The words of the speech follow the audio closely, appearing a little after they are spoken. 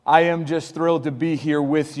I am just thrilled to be here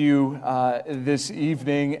with you this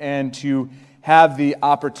evening and to have the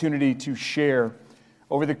opportunity to share.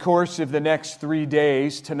 Over the course of the next 3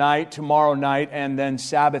 days, tonight, tomorrow night, and then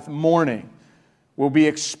Sabbath morning, we'll be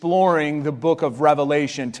exploring the book of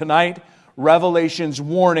Revelation. Tonight, Revelation's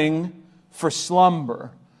warning for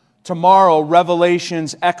slumber. Tomorrow,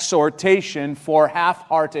 Revelation's exhortation for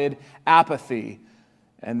half-hearted apathy.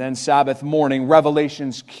 And then Sabbath morning,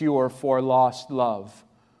 Revelation's cure for lost love.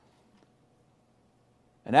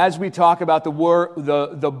 And as we talk about the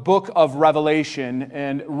book of Revelation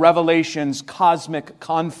and Revelation's cosmic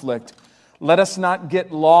conflict, let us not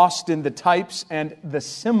get lost in the types and the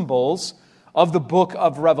symbols of the book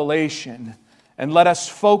of Revelation. And let us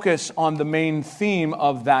focus on the main theme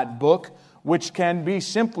of that book, which can be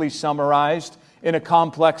simply summarized in a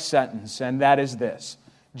complex sentence, and that is this: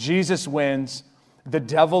 Jesus wins, the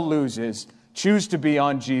devil loses. Choose to be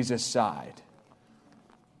on Jesus' side.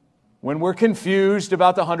 When we're confused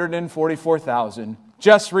about the 144,000,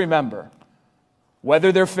 just remember,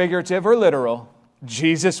 whether they're figurative or literal,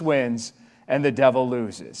 Jesus wins and the devil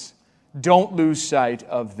loses. Don't lose sight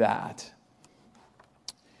of that.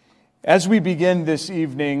 As we begin this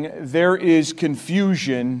evening, there is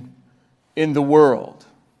confusion in the world.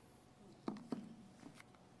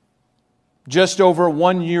 Just over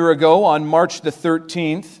 1 year ago, on March the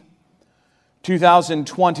 13th,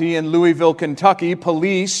 2020, in Louisville, Kentucky,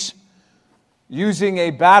 police, using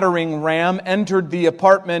a battering ram, entered the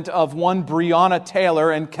apartment of one Breonna Taylor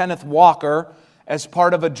and Kenneth Walker as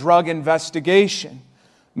part of a drug investigation.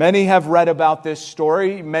 Many have read about this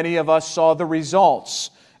story. Many of us saw the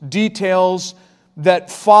results. Details that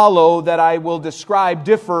follow that I will describe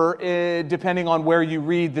differ depending on where you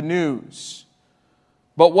read the news.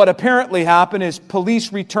 But what apparently happened is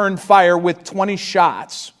police returned fire with 20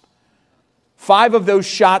 shots. 5 of those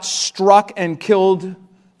shots struck and killed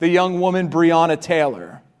the young woman Breonna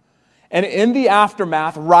Taylor. And in the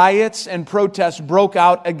aftermath, riots and protests broke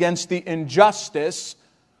out against the injustice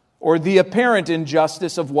or the apparent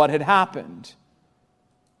injustice of what had happened.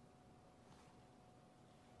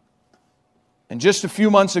 And just a few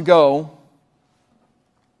months ago,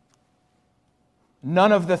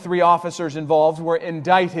 none of the 3 officers involved were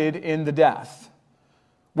indicted in the death,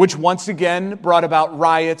 which once again brought about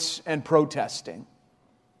riots and protesting.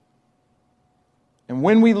 And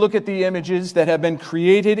when we look at the images that have been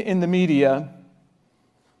created in the media,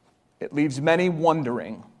 it leaves many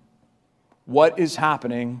wondering what is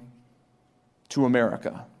happening to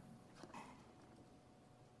America.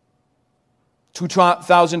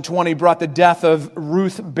 2020 brought the death of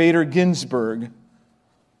Ruth Bader Ginsburg.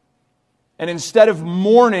 And instead of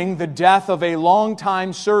mourning the death of a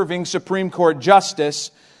long-time serving Supreme Court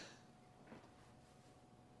justice,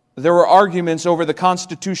 there were arguments over the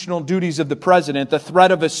constitutional duties of the president, the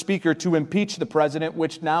threat of a speaker to impeach the president,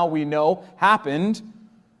 which now we know happened.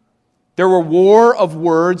 There were war of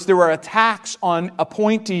words, there were attacks on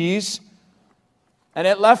appointees, and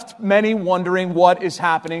it left many wondering what is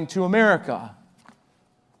happening to America.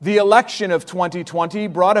 The election of 2020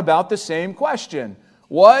 brought about the same question.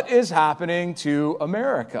 What is happening to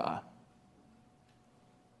America?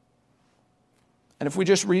 And if we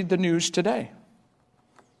just read the news today,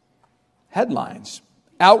 headlines: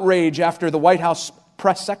 outrage after the White House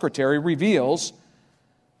press secretary reveals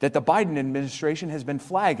that the Biden administration has been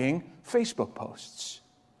flagging Facebook posts.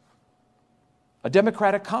 A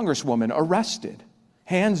Democratic congresswoman arrested,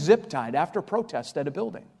 hands zip-tied after protest at a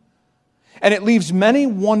building. And it leaves many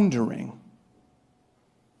wondering,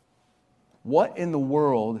 what in the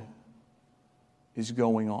world is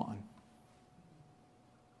going on?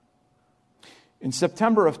 In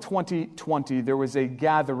September of 2020, there was a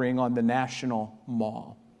gathering on the National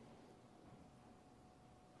Mall.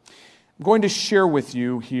 I'm going to share with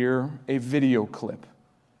you here a video clip.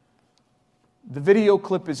 The video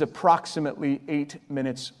clip is approximately 8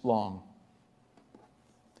 minutes long.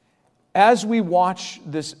 As we watch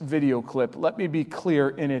this video clip, let me be clear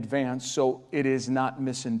in advance so it is not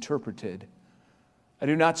misinterpreted. I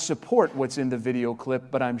do not support what's in the video clip,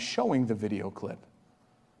 but I'm showing the video clip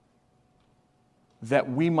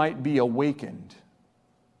that we might be awakened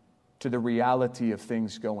to the reality of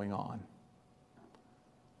things going on.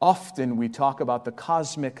 Often we talk about the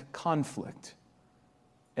cosmic conflict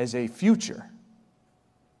as a future.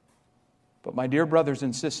 But my dear brothers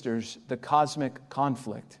and sisters, the cosmic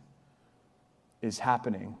conflict is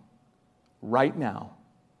happening right now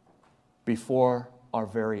before our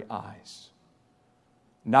very eyes.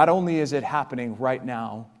 Not only is it happening right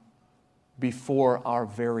now before our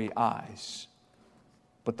very eyes,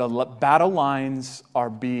 but the battle lines are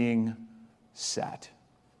being set.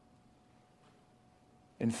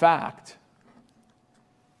 In fact,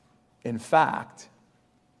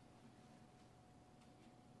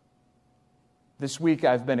 this week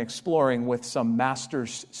I've been exploring with some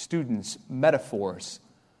master's students metaphors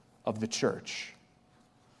of the church.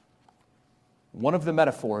 One of the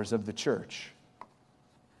metaphors of the church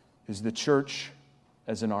is the church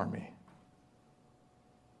as an army.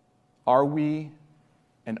 Are we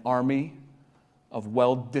an army of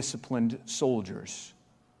well-disciplined soldiers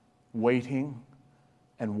waiting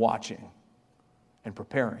and watching and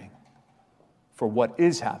preparing for what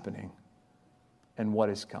is happening and what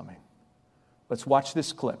is coming? Let's watch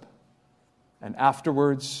this clip, and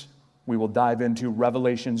afterwards we will dive into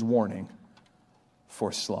Revelation's warning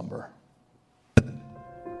for slumber.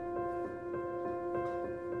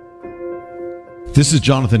 This is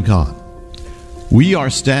Jonathan Kahn. We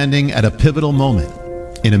are standing at a pivotal moment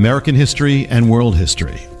in American history and world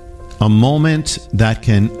history, a moment that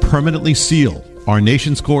can permanently seal our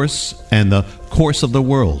nation's course and the course of the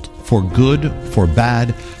world for good, for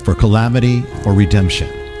bad, for calamity, or redemption.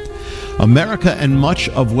 America and much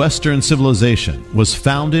of Western civilization was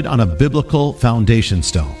founded on a biblical foundation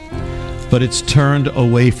stone, but it's turned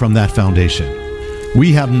away from that foundation.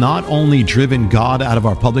 We have not only driven God out of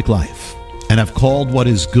our public life and have called what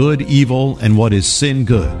is good evil and what is sin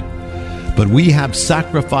good, but we have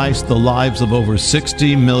sacrificed the lives of over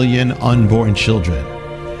 60 million unborn children.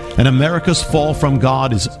 And America's fall from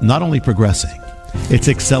God is not only progressing, it's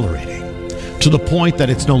accelerating to the point that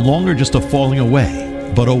it's no longer just a falling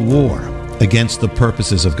away, but a war against the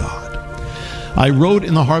purposes of God. I wrote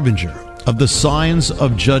in the Harbinger of the signs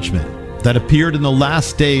of judgment that appeared in the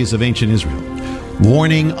last days of ancient Israel,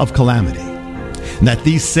 warning of calamity, and that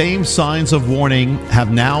these same signs of warning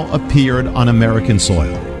have now appeared on American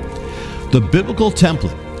soil. The biblical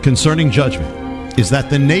template concerning judgment is that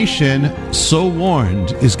the nation so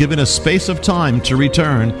warned is given a space of time to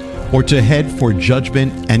return or to head for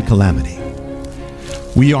judgment and calamity.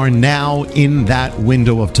 We are now in that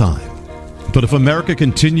window of time. But if America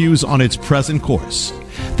continues on its present course,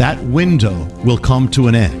 that window will come to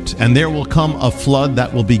an end, and there will come a flood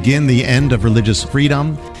that will begin the end of religious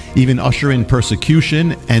freedom, even usher in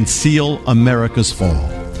persecution, and seal America's fall.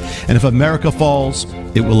 And if America falls,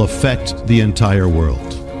 it will affect the entire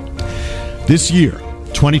world. This year,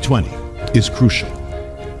 2020, is crucial,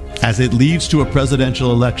 as it leads to a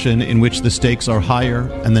presidential election in which the stakes are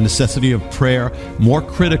higher and the necessity of prayer more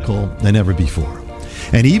critical than ever before.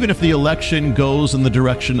 And even if the election goes in the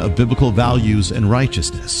direction of biblical values and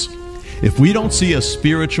righteousness, if we don't see a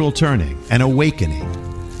spiritual turning, an awakening,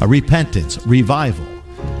 a repentance, revival,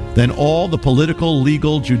 then all the political,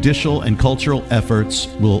 legal, judicial, and cultural efforts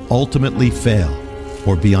will ultimately fail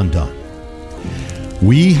or be undone.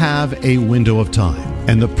 We have a window of time,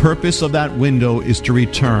 and the purpose of that window is to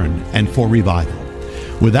return and for revival.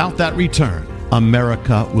 Without that return,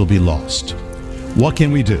 America will be lost. What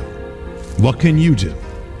can we do? What can you do?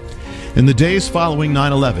 In the days following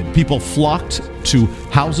 9/11, people flocked to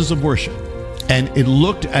houses of worship, and it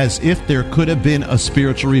looked as if there could have been a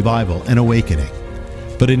spiritual revival, an awakening.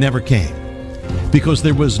 But it never came, because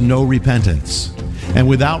there was no repentance. And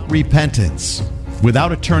without repentance,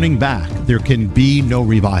 without a turning back, there can be no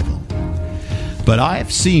revival. But I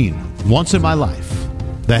have seen, once in my life,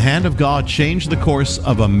 the hand of God change the course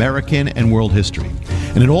of American and world history.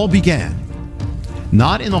 And it all began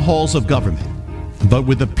not in the halls of government, but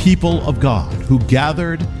with the people of God who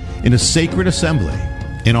gathered in a sacred assembly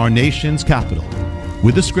in our nation's capital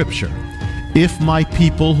with the scripture, "If my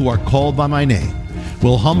people who are called by my name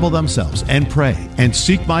will humble themselves and pray and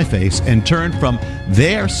seek my face and turn from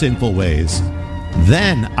their sinful ways,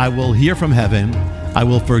 then I will hear from heaven, I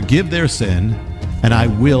will forgive their sin, and I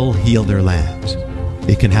will heal their land."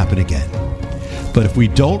 It can happen again. But if we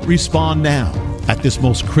don't respond now, at this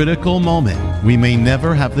most critical moment, we may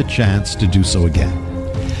never have the chance to do so again.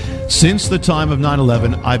 Since the time of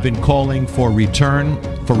 9/11, I've been calling for return,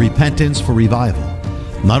 for repentance, for revival,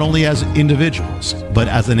 not only as individuals, but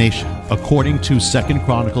as a nation, according to 2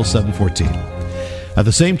 Chronicles 7:14. At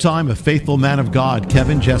the same time, a faithful man of God,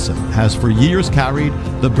 Kevin Jessup, has for years carried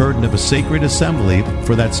the burden of a sacred assembly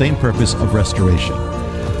for that same purpose of restoration.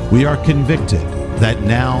 We are convicted that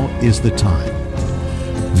now is the time.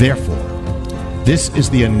 Therefore, this is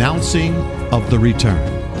the announcing of the return,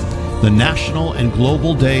 the national and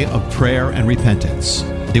global day of prayer and repentance.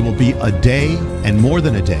 It will be a day, and more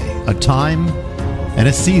than a day, a time and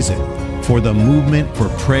a season for the movement for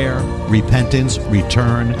prayer, repentance,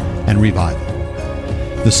 return, and revival.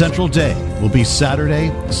 The central day will be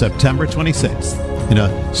Saturday, September 26th, in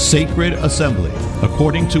a sacred assembly,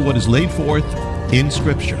 according to what is laid forth in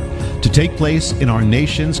Scripture, to take place in our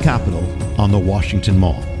nation's capital on the Washington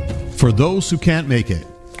Mall. For those who can't make it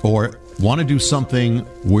or want to do something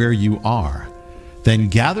where you are, then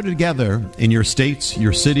gather together in your states,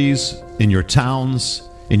 your cities, in your towns,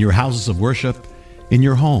 in your houses of worship, in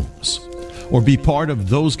your homes, or be part of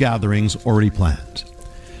those gatherings already planned.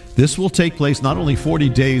 This will take place not only 40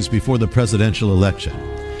 days before the presidential election,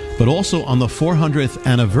 but also on the 400th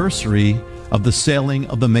anniversary of the sailing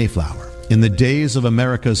of the Mayflower, in the days of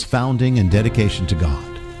America's founding and dedication to God.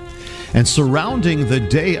 And surrounding the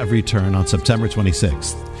day of return on September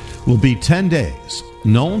 26th will be 10 days,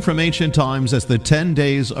 known from ancient times as the 10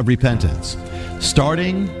 days of repentance,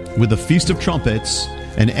 starting with the Feast of Trumpets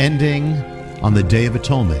and ending on the Day of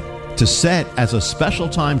Atonement, to set as a special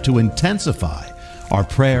time to intensify our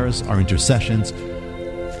prayers, our intercessions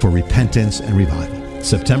for repentance and revival,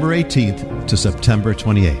 September 18th to September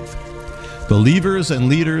 28th. Believers and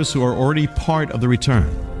leaders who are already part of the return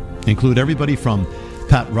include everybody from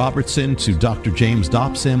Pat Robertson to Dr. James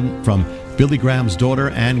Dobson, from Billy Graham's daughter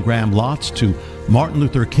Anne Graham Lotz to Martin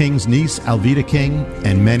Luther King's niece Alveda King,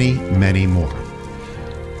 and many, many more.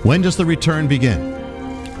 When does the return begin?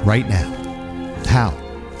 Right now. How?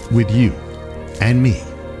 With you and me,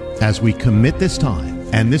 as we commit this time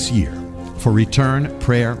and this year for return,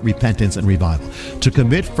 prayer, repentance, and revival. To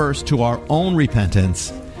commit first to our own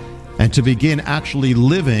repentance and to begin actually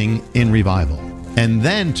living in revival. And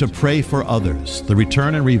then to pray for others, the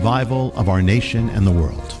return and revival of our nation and the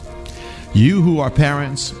world. You who are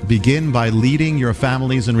parents, begin by leading your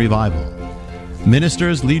families in revival.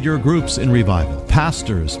 Ministers, lead your groups in revival.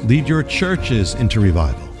 Pastors, lead your churches into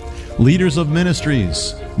revival. Leaders of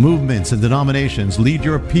ministries, movements, and denominations, lead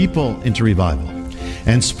your people into revival.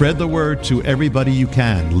 And spread the word to everybody you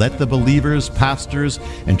can. Let the believers, pastors,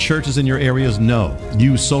 and churches in your areas know.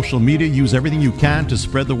 Use social media, use everything you can to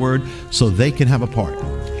spread the word so they can have a part.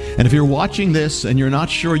 And if you're watching this and you're not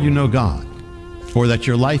sure you know God, or that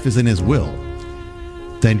your life is in His will,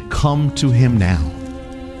 then come to Him now,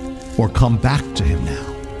 or come back to Him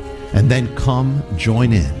now, and then come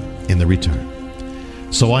join in the return.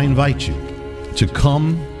 So I invite you to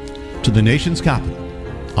come to the nation's capital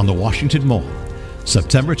on the Washington Mall,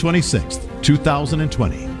 September 26th,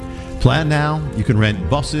 2020. Plan now. You can rent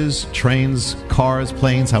buses, trains, cars,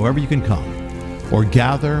 planes, however you can come, or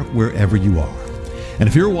gather wherever you are. And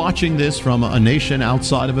if you're watching this from a nation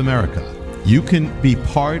outside of America, you can be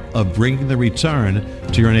part of bringing the return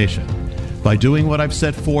to your nation by doing what I've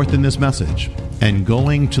set forth in this message and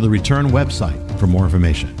going to the return website for more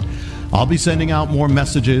information. I'll be sending out more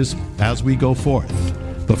messages as we go forth.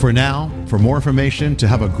 But for now, for more information, to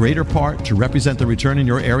have a greater part, to represent the return in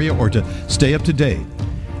your area, or to stay up to date,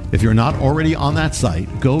 if you're not already on that site,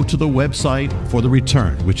 go to the website for the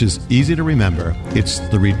return, which is easy to remember. It's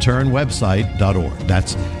thereturnwebsite.org.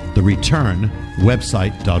 That's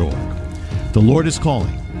thereturnwebsite.org. The Lord is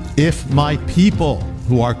calling. If my people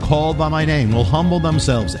who are called by my name will humble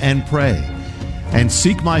themselves and pray and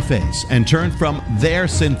seek my face and turn from their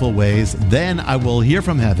sinful ways, then I will hear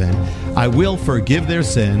from heaven, I will forgive their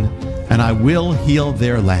sin, and I will heal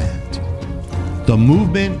their land. The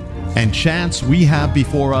movement and chance we have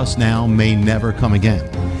before us now may never come again.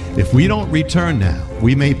 If we don't return now,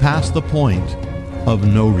 we may pass the point of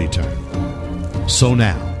no return. So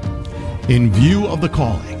now, in view of the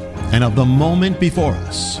calling and of the moment before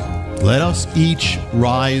us, let us each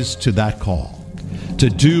rise to that call, to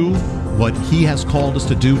do what He has called us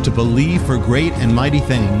to do, to believe for great and mighty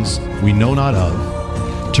things we know not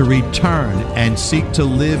of, to return and seek to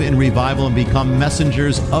live in revival and become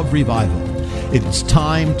messengers of revival. It's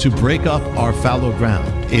time to break up our fallow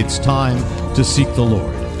ground. It's time to seek the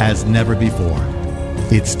Lord as never before.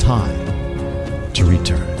 It's time to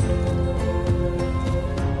return.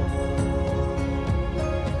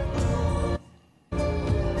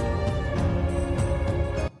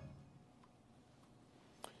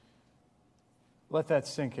 Let that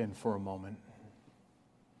sink in for a moment.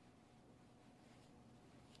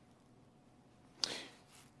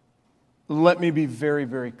 Let me be very,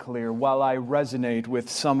 very clear. While I resonate with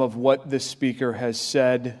some of what this speaker has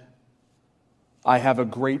said, I have a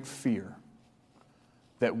great fear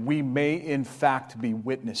that we may in fact be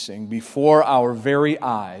witnessing before our very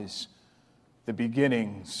eyes the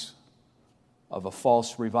beginnings of a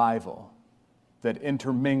false revival that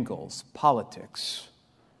intermingles politics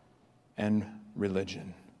and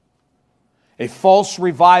religion. A false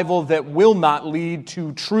revival that will not lead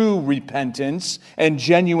to true repentance and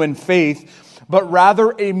genuine faith, but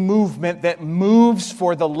rather a movement that moves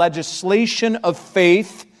for the legislation of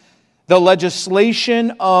faith, the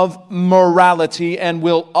legislation of morality, and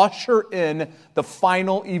will usher in the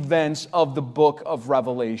final events of the book of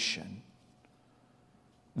Revelation.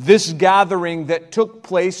 This gathering that took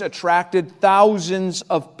place attracted thousands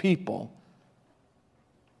of people.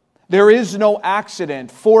 There is no accident.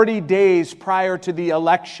 40 days prior to the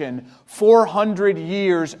election, 400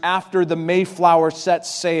 years after the Mayflower set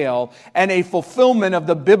sail, and a fulfillment of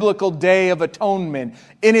the biblical Day of Atonement.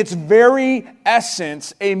 In its very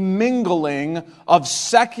essence, a mingling of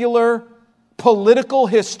secular political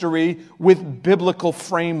history with biblical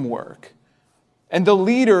framework. And the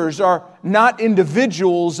leaders are not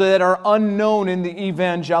individuals that are unknown in the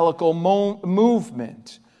evangelical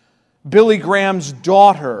movement. Billy Graham's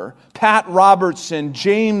daughter, Pat Robertson,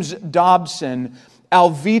 James Dobson,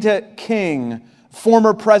 Alveda King,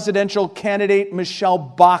 former presidential candidate Michelle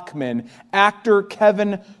Bachmann, actor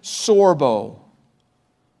Kevin Sorbo.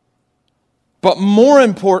 But more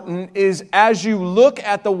important is, as you look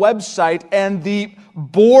at the website and the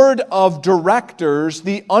board of directors,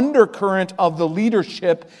 the undercurrent of the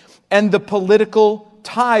leadership and the political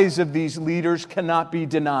ties of these leaders cannot be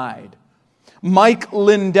denied. Mike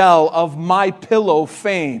Lindell of MyPillow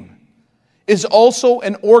fame is also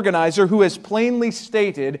an organizer who has plainly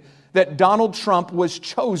stated that Donald Trump was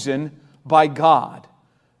chosen by God.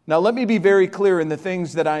 Now, let me be very clear in the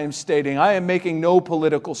things that I am stating. I am making no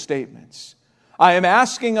political statements. I am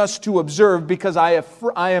asking us to observe because I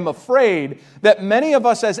am afraid that many of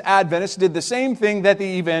us as Adventists did the same thing that the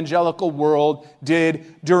evangelical world did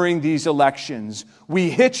during these elections. We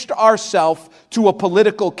hitched ourselves to a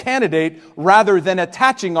political candidate rather than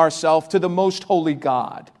attaching ourselves to the most holy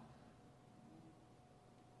God.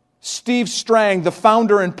 Steve Strang, the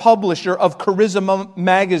founder and publisher of Charisma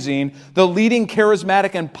magazine, the leading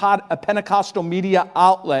charismatic and Pentecostal media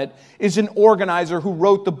outlet, is an organizer who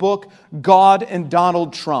wrote the book God and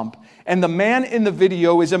Donald Trump. And the man in the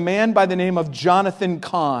video is a man by the name of Jonathan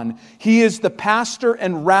Cahn. He is the pastor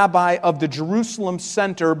and rabbi of the Jerusalem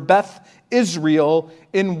Center, Beth Israel,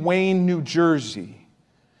 in Wayne, New Jersey.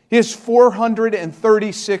 He has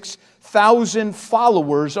 436,000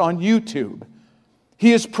 followers on YouTube.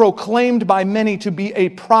 He is proclaimed by many to be a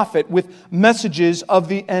prophet with messages of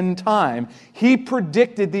the end time. He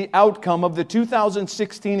predicted the outcome of the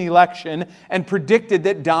 2016 election and predicted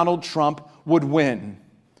that Donald Trump would win.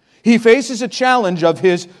 He faces a challenge of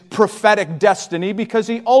his prophetic destiny because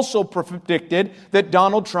he also predicted that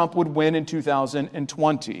Donald Trump would win in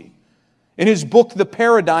 2020. In his book, The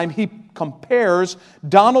Paradigm, he compares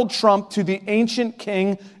Donald Trump to the ancient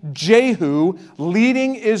king Jehu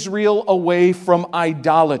leading Israel away from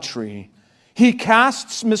idolatry. He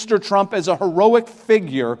casts Mr. Trump as a heroic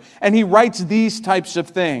figure, and he writes these types of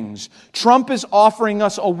things. Trump is offering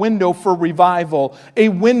us a window for revival, a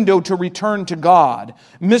window to return to God.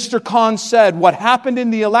 Mr. Cahn said what happened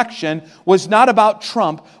in the election was not about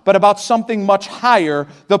Trump, but about something much higher,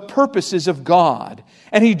 the purposes of God.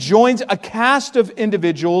 And he joins a cast of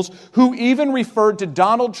individuals who even referred to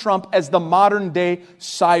Donald Trump as the modern-day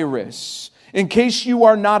Cyrus. In case you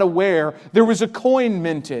are not aware, there was a coin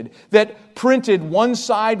minted that printed one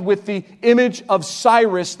side with the image of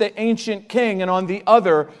Cyrus, the ancient king, and on the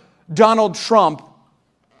other, Donald Trump,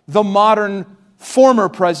 the modern former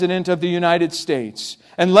president of the United States.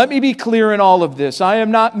 And let me be clear in all of this. I am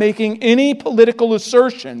not making any political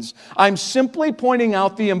assertions. I'm simply pointing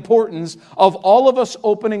out the importance of all of us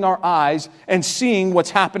opening our eyes and seeing what's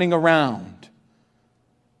happening around.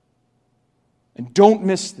 And don't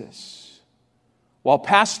miss this. While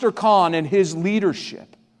Pastor Cahn and his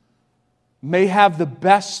leadership may have the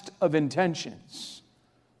best of intentions,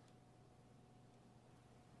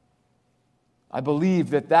 I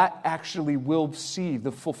believe that actually will see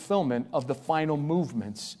the fulfillment of the final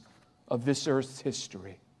movements of this earth's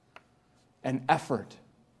history. An effort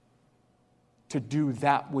to do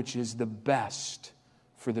that which is the best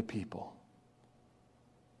for the people.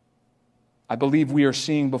 I believe we are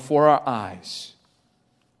seeing before our eyes,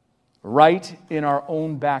 right in our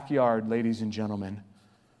own backyard, ladies and gentlemen,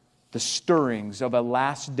 the stirrings of a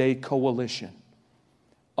last day coalition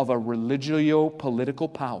of a religio-political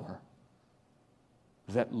power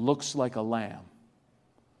that looks like a lamb,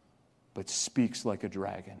 but speaks like a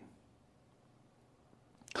dragon.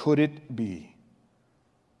 Could it be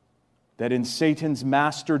that in Satan's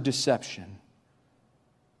master deception,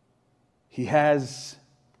 he has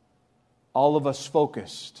all of us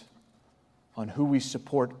focused on who we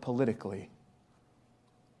support politically?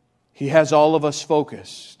 He has all of us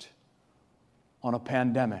focused on a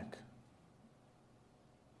pandemic.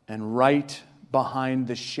 And right behind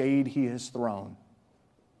the shade he has thrown,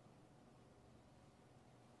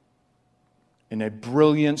 in a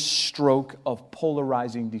brilliant stroke of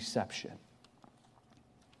polarizing deception,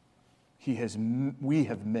 we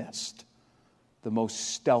have missed the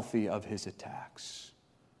most stealthy of his attacks.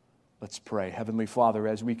 Let's pray. Heavenly Father,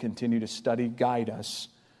 as we continue to study, guide us.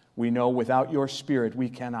 We know without your Spirit we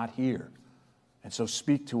cannot hear. And so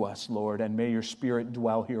speak to us, Lord, and may your Spirit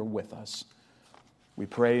dwell here with us. We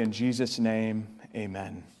pray in Jesus' name,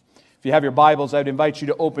 amen. If you have your Bibles, I'd invite you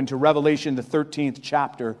to open to Revelation, the 13th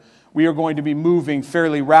chapter. We are going to be moving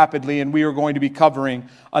fairly rapidly, and we are going to be covering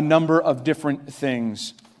a number of different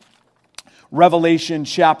things. Revelation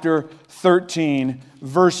chapter 13,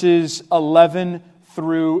 verses 11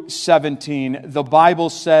 through 17. The Bible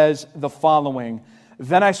says the following: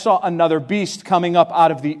 Then I saw another beast coming up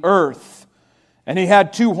out of the earth, and he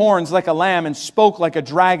had two horns like a lamb and spoke like a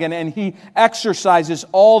dragon, and he exercises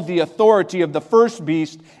all the authority of the first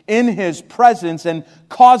beast in his presence and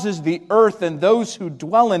causes the earth and those who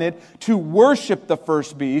dwell in it to worship the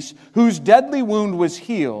first beast, whose deadly wound was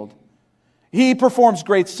healed. He performs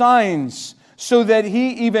great signs, so that he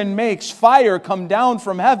even makes fire come down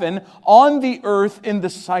from heaven on the earth in the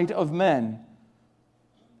sight of men.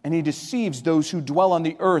 And he deceives those who dwell on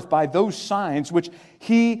the earth by those signs which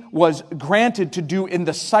he was granted to do in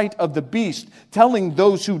the sight of the beast, telling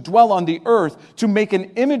those who dwell on the earth to make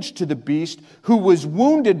an image to the beast who was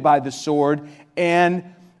wounded by the sword and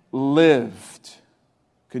lived.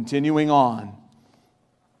 Continuing on.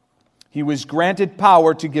 He was granted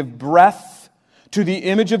power to give breath to the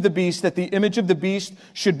image of the beast, that the image of the beast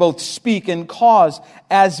should both speak and cause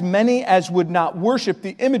as many as would not worship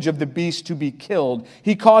the image of the beast to be killed.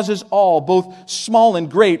 He causes all, both small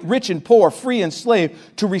and great, rich and poor, free and slave,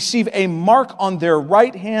 to receive a mark on their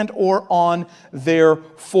right hand or on their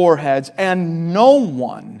foreheads, and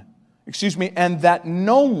that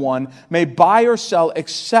no one may buy or sell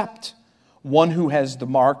except one who has the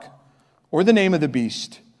mark or the name of the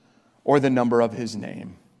beast or the number of his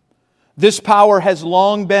name. This power has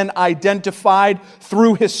long been identified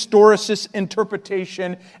through historicist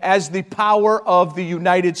interpretation as the power of the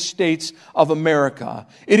United States of America.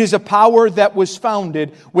 It is a power that was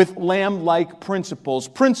founded with lamb-like principles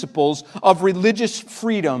of religious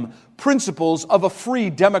freedom, principles of a free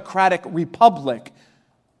democratic republic.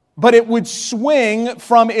 But it would swing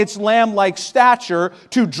from its lamb-like stature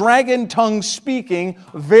to dragon-tongue speaking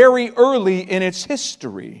very early in its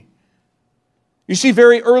history. You see,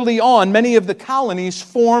 very early on, many of the colonies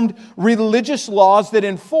formed religious laws that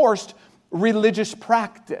enforced religious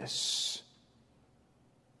practice.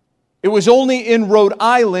 It was only in Rhode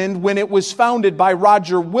Island, when it was founded by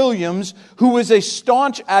Roger Williams, who was a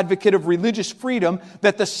staunch advocate of religious freedom,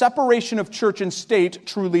 that the separation of church and state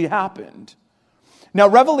truly happened. Now,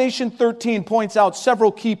 Revelation 13 points out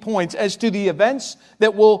several key points as to the events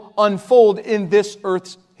that will unfold in this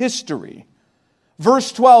earth's history.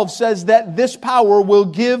 Verse 12 says that this power will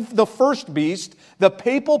give the first beast, the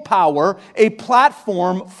papal power, a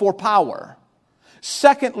platform for power.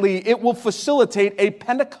 Secondly, it will facilitate a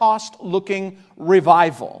Pentecost-looking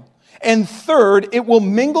revival. And third, it will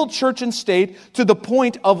mingle church and state to the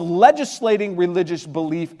point of legislating religious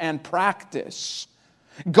belief and practice.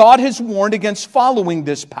 God has warned against following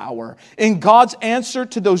this power. In God's answer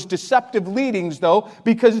to those deceptive leadings, though,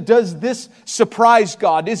 because does this surprise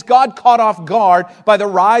God? Is God caught off guard by the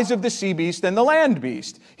rise of the sea beast and the land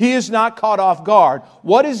beast? He is not caught off guard.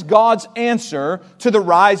 What is God's answer to the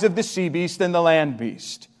rise of the sea beast and the land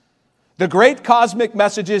beast? The great cosmic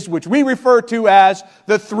messages, which we refer to as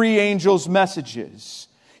the three angels' messages.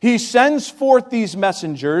 He sends forth these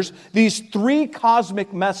messengers, these three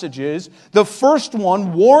cosmic messages. The first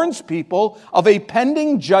one warns people of a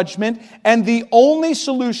pending judgment, and the only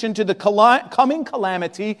solution to the coming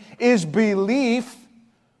calamity is belief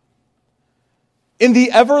in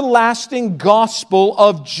the everlasting gospel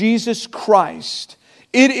of Jesus Christ.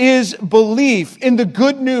 It is belief in the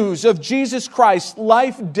good news of Jesus Christ's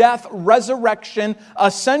life, death, resurrection,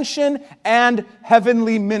 ascension, and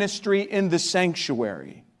heavenly ministry in the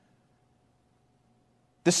sanctuary.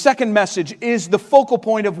 The second message is the focal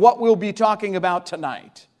point of what we'll be talking about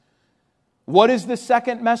tonight. What is the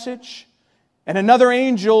second message? And another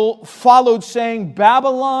angel followed, saying,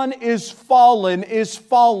 Babylon is fallen,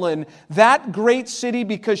 that great city,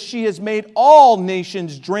 because she has made all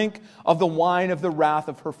nations drink of the wine of the wrath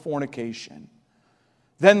of her fornication.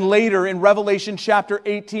 Then later in Revelation chapter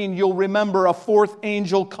 18, you'll remember a fourth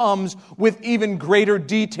angel comes with even greater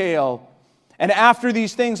detail. And after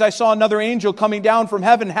these things, I saw another angel coming down from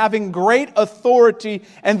heaven, having great authority,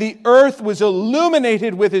 and the earth was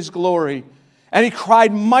illuminated with his glory. And he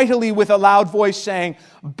cried mightily with a loud voice, saying,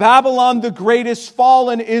 Babylon the great is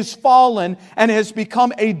fallen, and has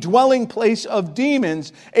become a dwelling place of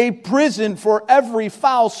demons, a prison for every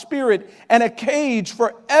foul spirit, and a cage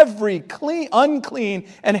for every unclean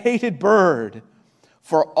and hated bird.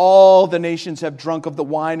 For all the nations have drunk of the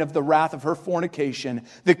wine of the wrath of her fornication.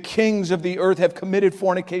 The kings of the earth have committed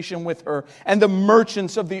fornication with her, and the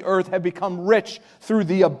merchants of the earth have become rich through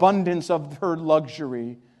the abundance of her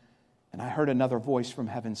luxury. And I heard another voice from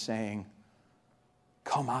heaven saying,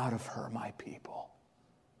 Come out of her, my people,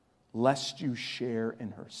 lest you share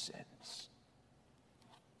in her sins,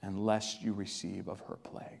 and lest you receive of her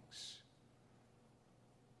plagues.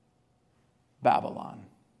 Babylon.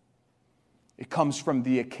 It comes from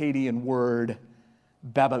the Akkadian word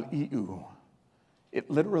Babel-iu.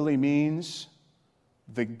 It literally means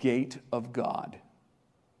the gate of God.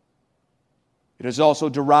 It is also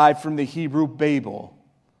derived from the Hebrew Babel,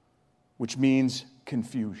 which means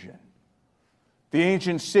confusion. The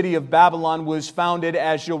ancient city of Babylon was founded,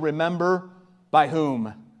 as you'll remember, by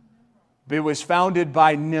whom? It was founded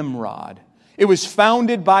by Nimrod. It was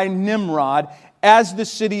founded by Nimrod as the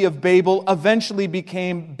city of Babel eventually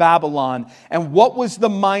became Babylon. And what was the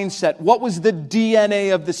mindset? What was the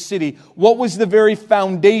DNA of the city? What was the very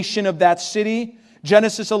foundation of that city?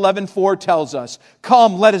 Genesis 11:4 tells us,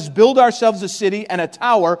 Come, let us build ourselves a city and a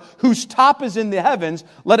tower whose top is in the heavens.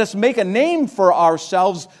 Let us make a name for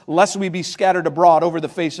ourselves, lest we be scattered abroad over the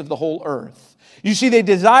face of the whole earth. You see, they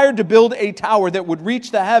desired to build a tower that would reach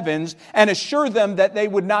the heavens and assure them that they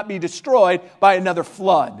would not be destroyed by another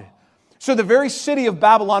flood. So the very city of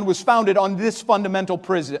Babylon was founded on this fundamental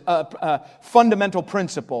principle,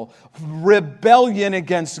 rebellion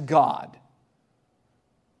against God.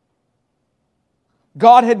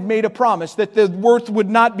 God had made a promise that the earth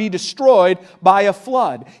would not be destroyed by a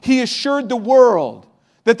flood. He assured the world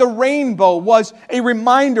that the rainbow was a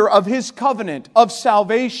reminder of His covenant of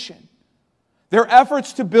salvation. Their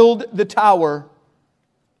efforts to build the tower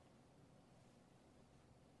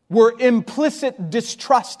were implicit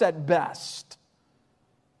distrust at best,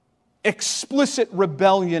 explicit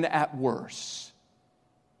rebellion at worst.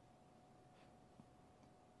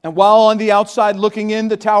 And while on the outside looking in,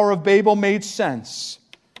 the Tower of Babel made sense,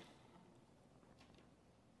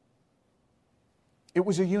 it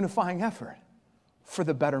was a unifying effort for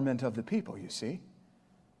the betterment of the people, you see.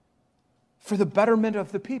 For the betterment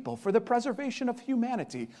of the people, for the preservation of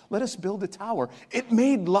humanity. Let us build a tower. It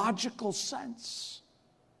made logical sense.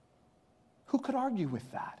 Who could argue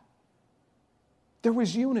with that? There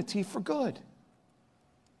was unity for good.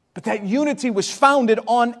 But that unity was founded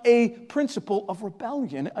on a principle of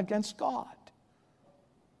rebellion against God.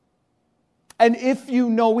 And if you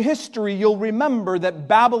know history, you'll remember that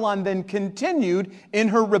Babylon then continued in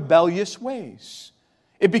her rebellious ways.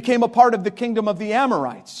 It became a part of the kingdom of the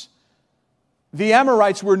Amorites. The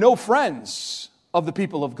Amorites were no friends of the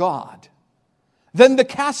people of God. Then the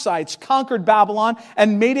Kassites conquered Babylon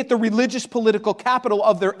and made it the religious political capital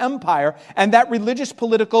of their empire. And that religious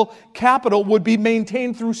political capital would be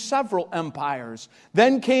maintained through several empires.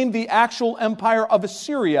 Then came the actual empire of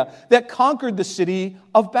Assyria that conquered the city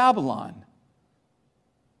of Babylon.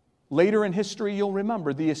 Later in history, you'll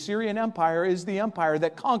remember, the Assyrian Empire is the empire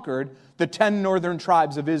that conquered the 10 northern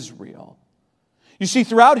tribes of Israel. You see,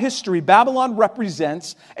 throughout history, Babylon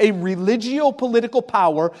represents a religio-political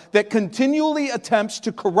power that continually attempts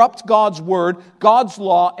to corrupt God's word, God's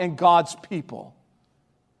law, and God's people.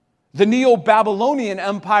 The Neo-Babylonian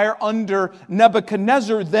Empire under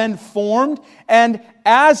Nebuchadnezzar then formed, and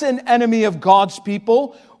as an enemy of God's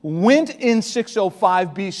people, went in 605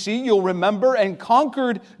 BC, you'll remember, and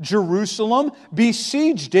conquered Jerusalem,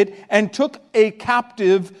 besieged it, and took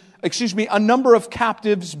a number of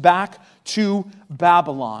captives back to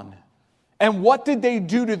Babylon. And what did they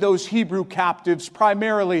do to those Hebrew captives?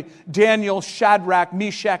 Primarily Daniel, Shadrach,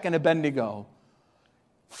 Meshach, and Abednego.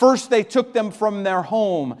 First, they took them from their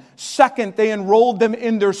home. Second, they enrolled them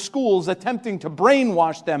in their schools, attempting to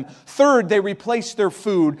brainwash them. Third, they replaced their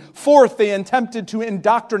food. Fourth, they attempted to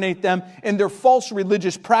indoctrinate them in their false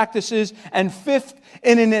religious practices. And fifth,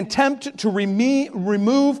 in an attempt to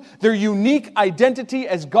remove their unique identity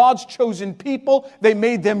as God's chosen people, they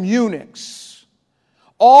made them eunuchs.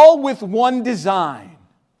 All with one design: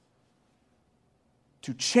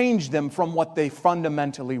 to change them from what they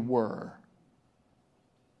fundamentally were.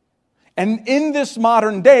 And in this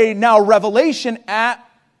modern day, now Revelation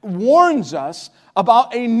warns us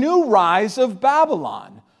about a new rise of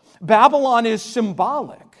Babylon. Babylon is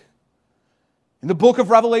symbolic. In the book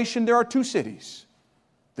of Revelation, there are two cities: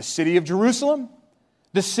 the city of Jerusalem,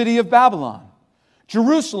 the city of Babylon.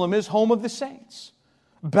 Jerusalem is home of the saints.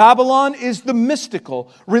 Babylon is the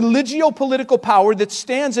mystical, religio-political power that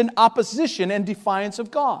stands in opposition and defiance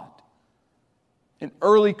of God. In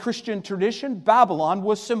early Christian tradition, Babylon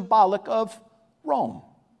was symbolic of Rome.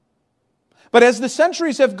 But as the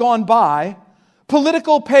centuries have gone by,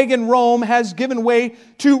 Political pagan Rome has given way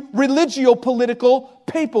to religio-political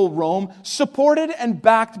papal Rome, supported and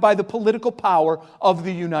backed by the political power of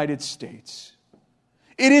the United States.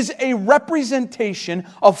 It is a representation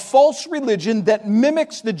of false religion that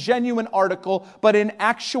mimics the genuine article, but in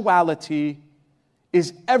actuality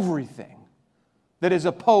is everything that is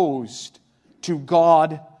opposed to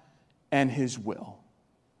God and His will.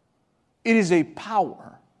 It is a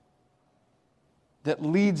power that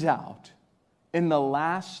leads out in the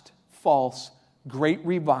last false great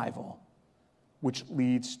revival, which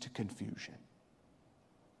leads to confusion.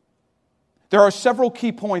 There are several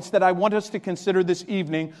key points that I want us to consider this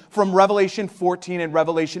evening from Revelation 14 and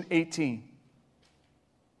Revelation 18.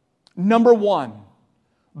 Number one,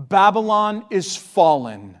 Babylon is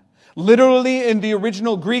fallen. Literally, in the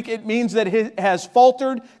original Greek, it means that it has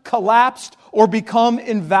faltered, collapsed, or become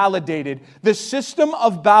invalidated. The system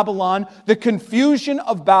of Babylon, the confusion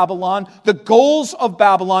of Babylon, the goals of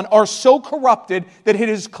Babylon are so corrupted that it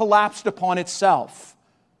has collapsed upon itself.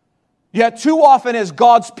 Yet too often as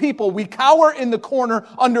God's people, we cower in the corner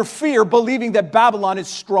under fear, believing that Babylon is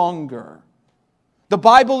stronger. The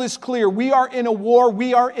Bible is clear. We are in a war,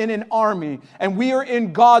 we are in an army, and we are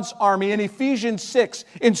in God's army. And Ephesians 6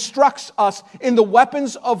 instructs us in the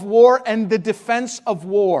weapons of war and the defense of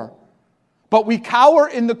war. But we cower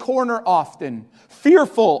in the corner often,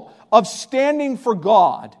 fearful of standing for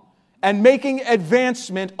God and making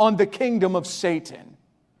advancement on the kingdom of Satan.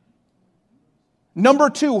 Number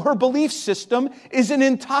two, her belief system is an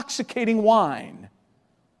intoxicating wine.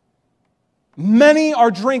 Many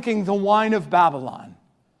are drinking the wine of Babylon.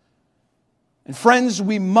 And friends,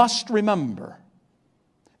 we must remember,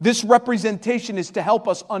 this representation is to help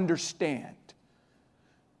us understand.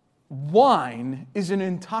 Wine is an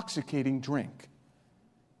intoxicating drink.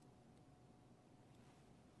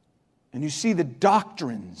 And you see the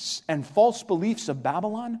doctrines and false beliefs of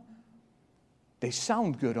Babylon, they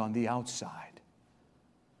sound good on the outside.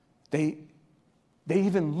 They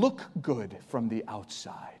even look good from the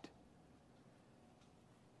outside.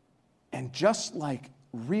 And just like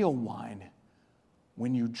real wine,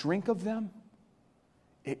 when you drink of them,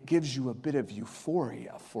 it gives you a bit of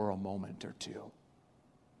euphoria for a moment or two.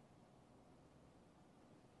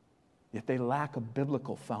 Yet they lack a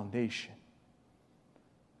biblical foundation.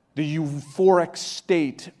 The euphoric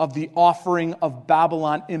state of the offering of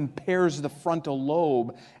Babylon impairs the frontal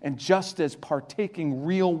lobe, and just as partaking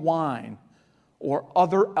real wine or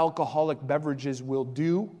other alcoholic beverages will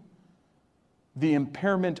do, the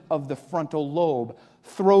impairment of the frontal lobe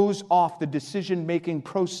throws off the decision-making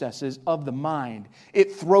processes of the mind.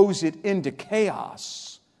 It throws it into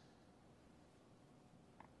chaos.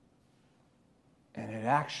 And it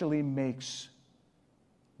actually makes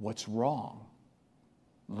what's wrong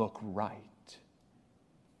look right.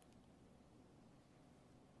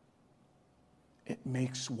 It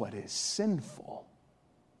makes what is sinful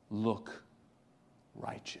look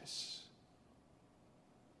righteous.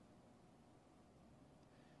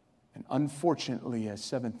 And unfortunately, as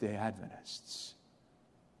Seventh-day Adventists,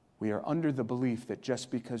 we are under the belief that just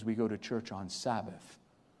because we go to church on Sabbath,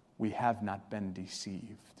 we have not been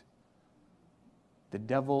deceived. The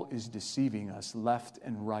devil is deceiving us left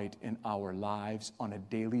and right in our lives on a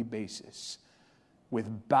daily basis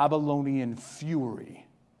with Babylonian fury,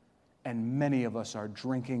 and many of us are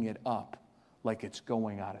drinking it up like it's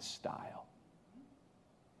going out of style.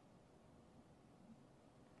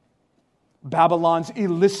 Babylon's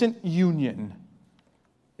illicit union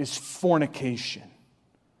is fornication.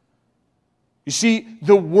 You see,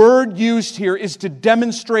 the word used here is to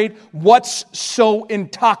demonstrate what's so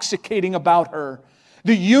intoxicating about her.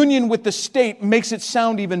 The union with the state makes it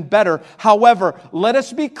sound even better. However, let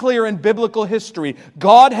us be clear in biblical history.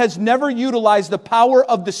 God has never utilized the power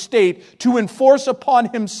of the state to force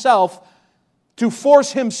himself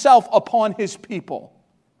upon His people.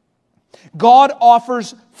 God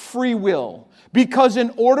offers free will, because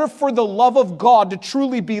in order for the love of God to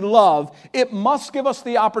truly be love, it must give us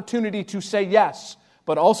the opportunity to say yes,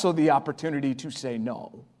 but also the opportunity to say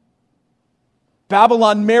no.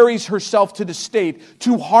 Babylon marries herself to the state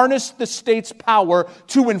to harness the state's power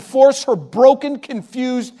to enforce her broken,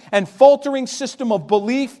 confused, and faltering system of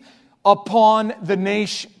belief upon the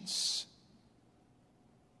nations.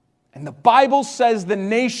 And the Bible says the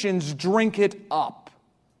nations drink it up.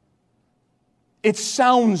 It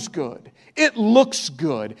sounds good. It looks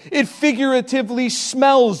good. It figuratively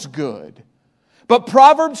smells good. But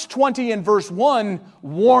Proverbs 20 and verse 1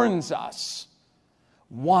 warns us,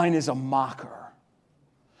 wine is a mocker.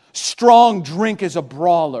 Strong drink is a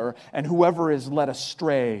brawler, and whoever is led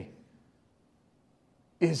astray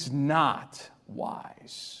is not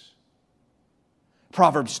wise.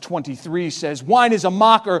 Proverbs 23 says, wine is a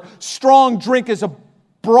mocker, strong drink is a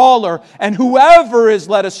brawler, and whoever is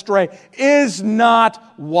led astray is not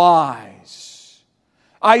wise.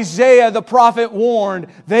 Isaiah the prophet warned,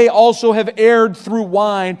 they also have erred through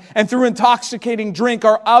wine, and through intoxicating drink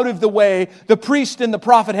are out of the way. The priest and the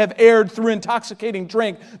prophet have erred through intoxicating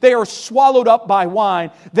drink. They are swallowed up by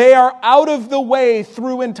wine. They are out of the way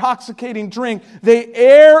through intoxicating drink. They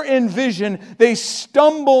err in vision. They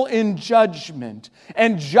stumble in judgment.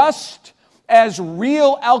 And just as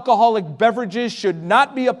real alcoholic beverages should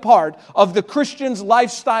not be a part of the Christian's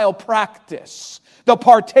lifestyle practice, the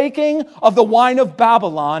partaking of the wine of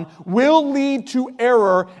Babylon will lead to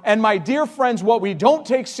error. And my dear friends, what we don't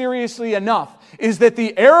take seriously enough is that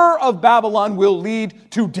the error of Babylon will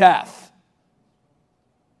lead to death.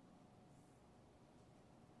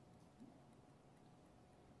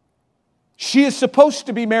 She is supposed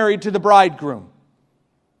to be married to the bridegroom,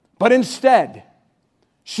 but instead,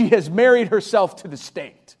 she has married herself to the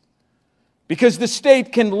state. Because the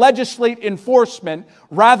state can legislate enforcement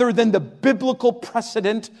rather than the biblical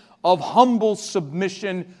precedent of humble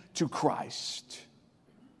submission to Christ.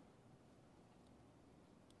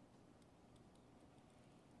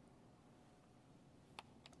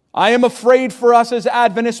 I am afraid for us as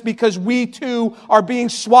Adventists because we too are being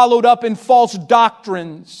swallowed up in false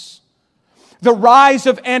doctrines. The rise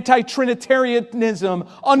of anti-Trinitarianism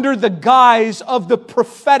under the guise of the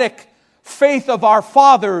prophetic faith of our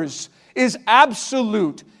fathers is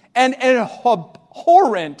absolute and an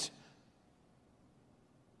abhorrent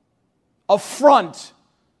affront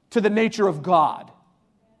to the nature of God.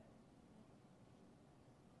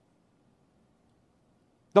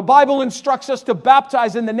 The Bible instructs us to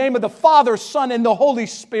baptize in the name of the Father, Son, and the Holy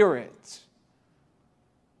Spirit.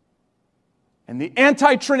 And the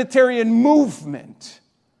anti-Trinitarian movement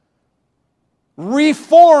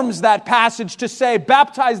reforms that passage to say,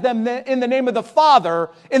 baptize them in the name of the Father,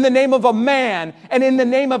 in the name of a man, and in the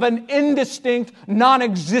name of an indistinct,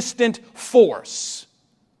 non-existent force.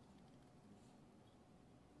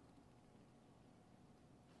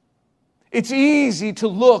 It's easy to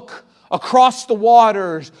look across the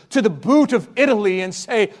waters to the boot of Italy and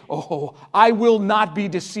say, oh, I will not be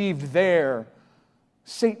deceived there.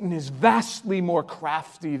 Satan is vastly more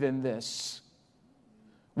crafty than this.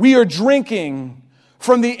 We are drinking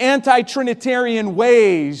from the anti-Trinitarian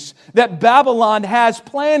ways that Babylon has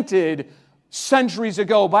planted centuries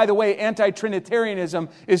ago. By the way, anti-Trinitarianism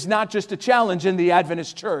is not just a challenge in the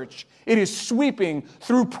Adventist church. It is sweeping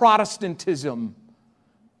through Protestantism.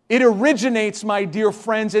 It originates, my dear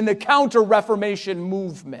friends, in the Counter-Reformation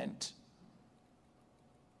movement.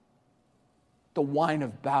 The wine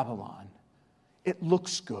of Babylon. It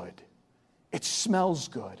looks good. It smells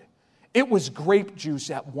good. It was grape juice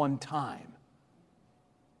at one time.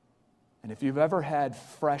 And if you've ever had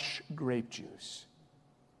fresh grape juice,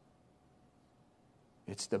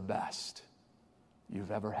 it's the best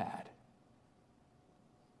you've ever had.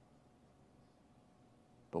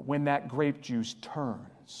 But when that grape juice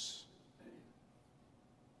turns,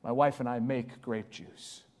 my wife and I make grape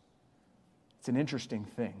juice. It's an interesting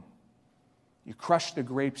thing. You crush the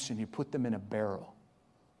grapes and you put them in a barrel.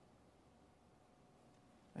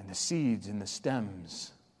 And the seeds and the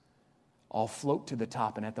stems all float to the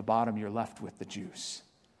top, and at the bottom you're left with the juice.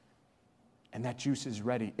 And that juice is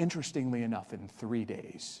ready, interestingly enough, in 3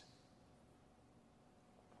 days.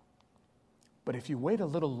 But if you wait a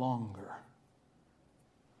little longer,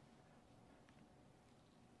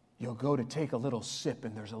 you'll go to take a little sip,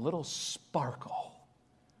 and there's a little sparkle.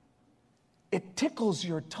 It tickles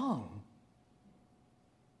your tongue,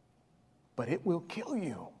 but it will kill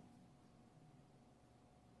you.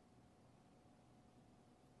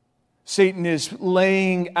 Satan is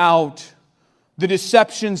laying out the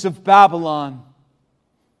deceptions of Babylon.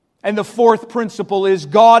 And the fourth principle is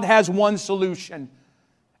God has one solution,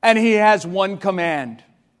 and He has one command.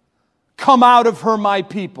 Come out of her, my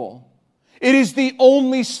people. It is the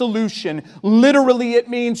only solution. Literally, it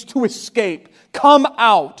means to escape. Come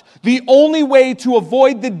out. The only way to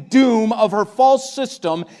avoid the doom of her false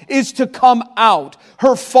system is to come out.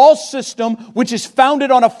 Her false system, which is founded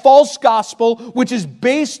on a false gospel, which is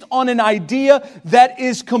based on an idea that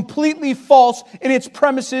is completely false in its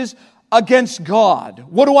premises against God.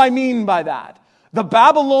 What do I mean by that? The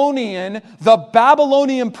Babylonian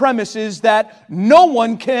premise is that no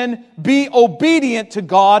one can be obedient to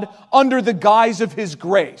God under the guise of His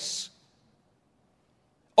grace.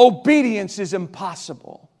 Obedience is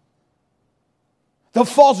impossible. The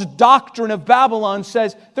false doctrine of Babylon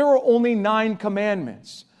says there are only 9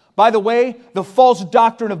 commandments. By the way, the false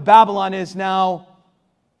doctrine of Babylon is now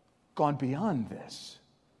gone beyond this.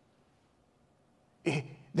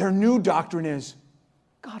 Their new doctrine is,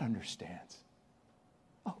 God understands.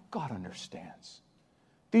 Oh, God understands.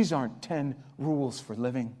 These aren't 10 rules for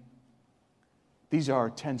living. These are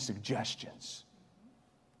 10 suggestions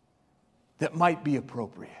that might be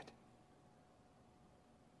appropriate.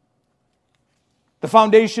 The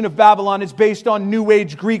foundation of Babylon is based on New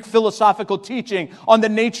Age Greek philosophical teaching on the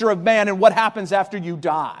nature of man and what happens after you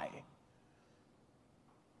die.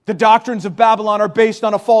 The doctrines of Babylon are based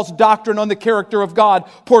on a false doctrine on the character of God,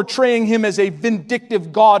 portraying him as a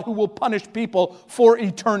vindictive God who will punish people for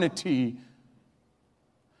eternity.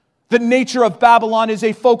 The nature of Babylon is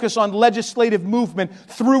a focus on legislative movement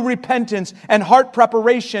through repentance and heart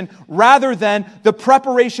preparation rather than the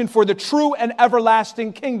preparation for the true and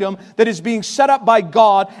everlasting kingdom that is being set up by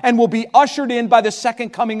God and will be ushered in by the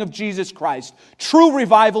second coming of Jesus Christ. True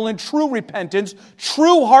revival and true repentance,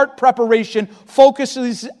 true heart preparation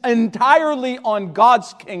focuses entirely on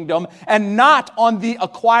God's kingdom and not on the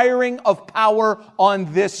acquiring of power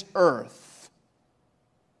on this earth.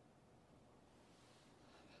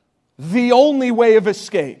 The only way of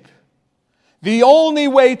escape, the only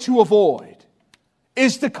way to avoid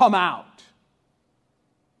is to come out.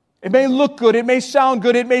 It may look good, it may sound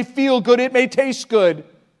good, it may feel good, it may taste good,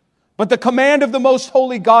 but the command of the most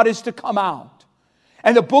holy God is to come out.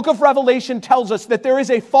 And the book of Revelation tells us that there is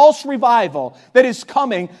a false revival that is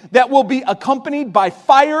coming that will be accompanied by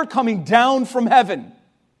fire coming down from heaven.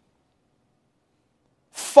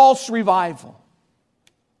 False revival.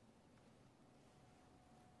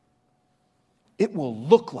 It will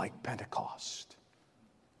look like Pentecost.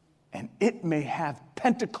 And it may have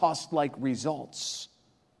Pentecost-like results.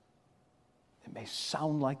 It may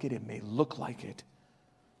sound like it, it may look like it.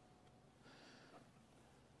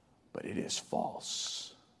 But it is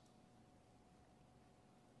false.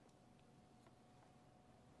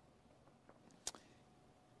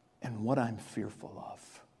 And what I'm fearful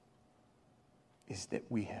of is that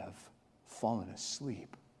we have fallen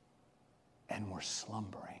asleep and we're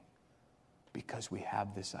slumbering. Because we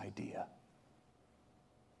have this idea,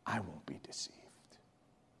 I won't be deceived.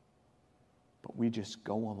 But we just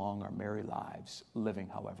go along our merry lives, living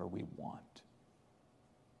however we want.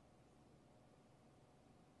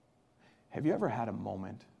 Have you ever had a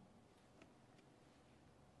moment?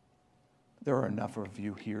 There are enough of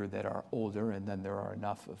you here that are older, and then there are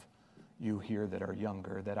enough of you here that are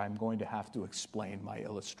younger, that I'm going to have to explain my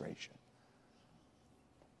illustration.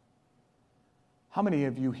 How many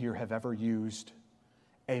of you here have ever used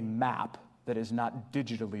a map that is not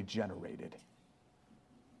digitally generated?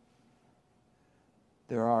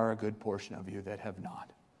 There are a good portion of you that have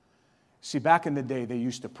not. See, back in the day, they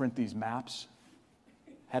used to print these maps,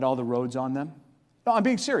 had all the roads on them. No, I'm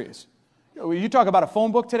being serious. You talk about a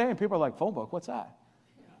phone book today, and people are like, phone book, what's that?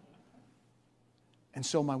 And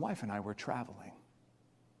so my wife and I were traveling,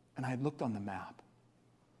 and I had looked on the map,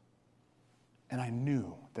 and I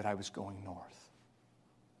knew that I was going north.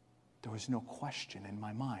 There was no question in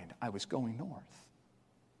my mind. I was going north.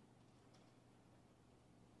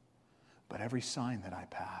 But every sign that I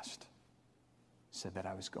passed said that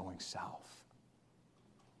I was going south.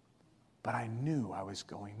 But I knew I was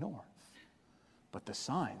going north. But the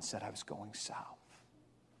sign said I was going south.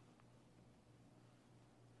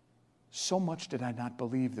 So much did I not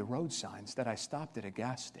believe the road signs that I stopped at a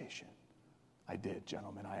gas station. I did,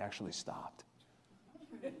 gentlemen. I actually stopped.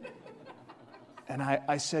 And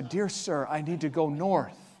I said, dear sir, I need to go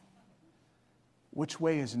north. Which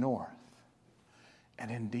way is north?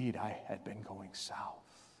 And indeed, I had been going south.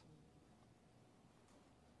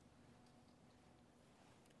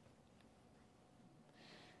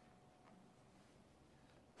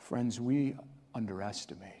 Friends, we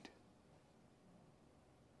underestimate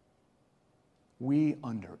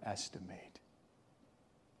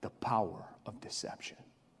the power of deception.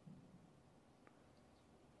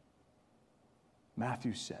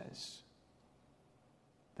 Matthew says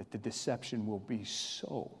that the deception will be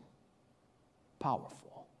so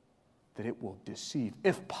powerful that it will deceive,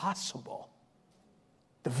 if possible,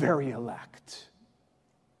 the very elect.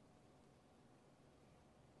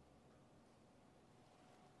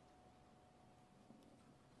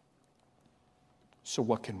 So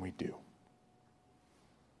what can we do?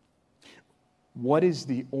 What is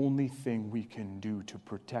the only thing we can do to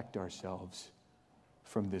protect ourselves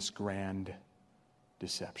from this grand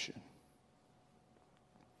deception?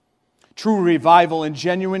 True revival and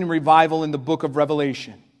genuine revival in the book of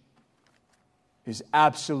Revelation is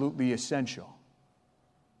absolutely essential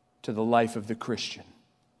to the life of the Christian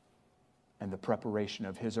and the preparation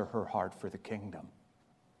of his or her heart for the kingdom.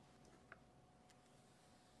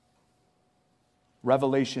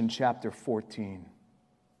 Revelation chapter 14.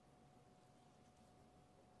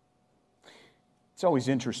 It's always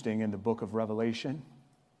interesting in the book of Revelation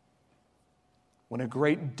when a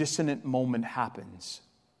great dissonant moment happens,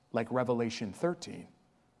 like Revelation 13.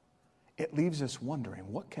 It leaves us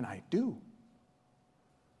wondering, what can I do?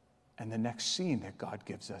 And the next scene that God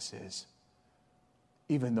gives us is,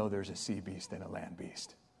 even though there's a sea beast and a land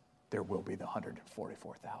beast, there will be the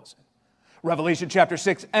 144,000. Revelation chapter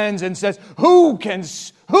 6 ends and says, who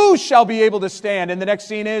shall be able to stand? And the next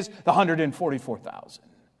scene is the 144,000.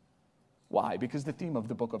 Why? Because the theme of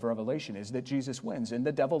the book of Revelation is that Jesus wins and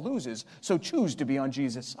the devil loses. So choose to be on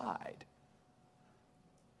Jesus' side.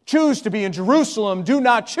 Choose to be in Jerusalem. Do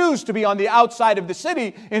not choose to be on the outside of the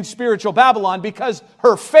city in spiritual Babylon, because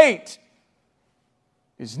her fate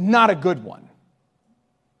is not a good one.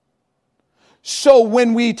 So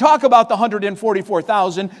when we talk about the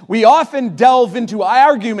 144,000, we often delve into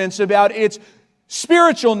arguments about its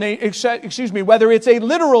spiritual nature, whether it's a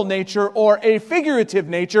literal nature or a figurative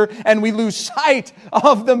nature, and we lose sight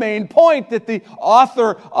of the main point that the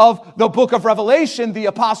author of the book of Revelation, the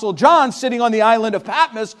Apostle John, sitting on the island of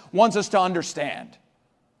Patmos, wants us to understand.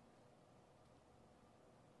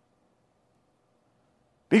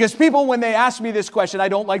 Because people, when they ask me this question, I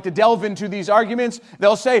don't like to delve into these arguments.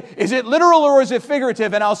 They'll say, is it literal or is it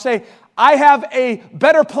figurative? And I'll say, I have a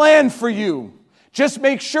better plan for you. Just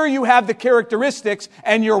make sure you have the characteristics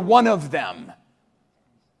and you're one of them.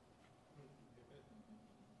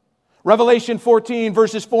 Revelation 14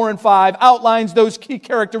 verses 4 and 5 outlines those key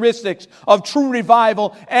characteristics of true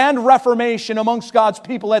revival and reformation amongst God's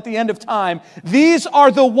people at the end of time. These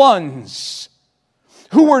are the ones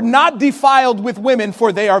who were not defiled with women,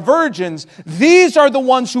 for they are virgins. These are the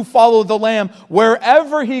ones who follow the Lamb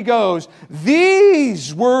wherever he goes.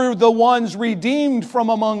 These were the ones redeemed from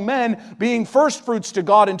among men, being firstfruits to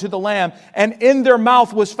God and to the Lamb. And in their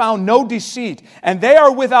mouth was found no deceit, and they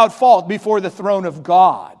are without fault before the throne of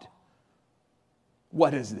God. What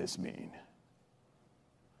does this mean?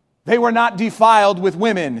 They were not defiled with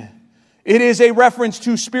women. It is a reference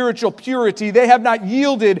to spiritual purity. They have not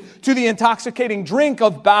yielded to the intoxicating drink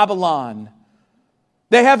of Babylon.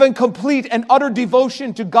 They have a complete and utter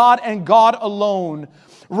devotion to God and God alone.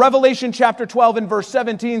 Revelation chapter 12 and verse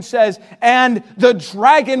 17 says, and the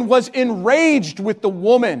dragon was enraged with the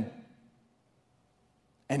woman,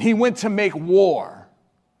 and he went to make war.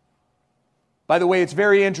 By the way, it's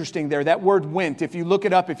very interesting there. That word went, if you look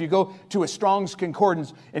it up, if you go to a Strong's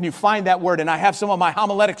Concordance and you find that word, and I have some of my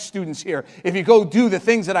homiletic students here, if you go do the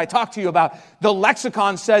things that I talk to you about, the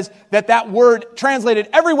lexicon says that word translated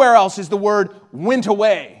everywhere else is the word went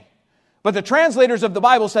away. But the translators of the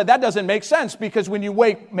Bible said that doesn't make sense, because when you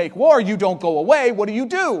make war, you don't go away. What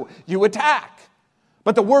do? You attack.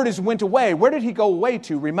 But the word is went away. Where did he go away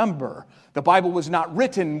to? Remember, the Bible was not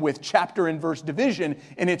written with chapter and verse division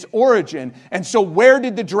in its origin. And so where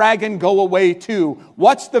did the dragon go away to?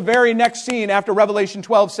 What's the very next scene after Revelation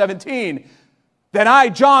 12:17? Then I,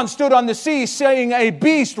 John, stood on the sea, seeing a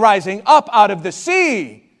beast rising up out of the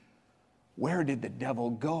sea. Where did the devil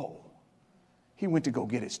go? He went to go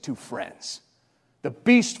get his two friends, the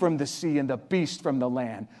beast from the sea and the beast from the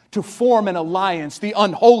land, to form an alliance, the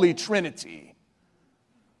unholy trinity.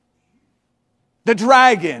 The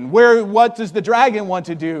dragon, what does the dragon want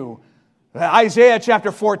to do? Isaiah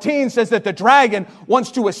chapter 14 says that the dragon wants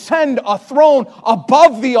to ascend a throne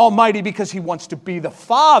above the Almighty because he wants to be the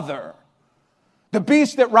Father. The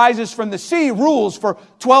beast that rises from the sea rules for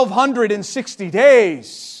 1,260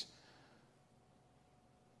 days,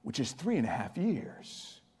 which is 3.5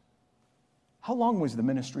 years. How long was the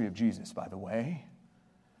ministry of Jesus, by the way?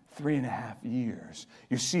 3.5 years.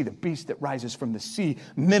 You see, the beast that rises from the sea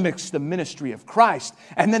mimics the ministry of Christ.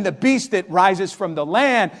 And then the beast that rises from the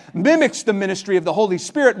land mimics the ministry of the Holy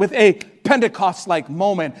Spirit with a Pentecost-like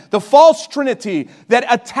moment. The false trinity that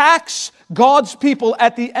attacks God's people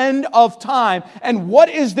at the end of time. And what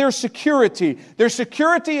is their security? Their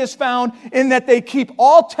security is found in that they keep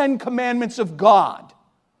all 10 commandments of God.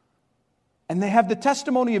 And they have the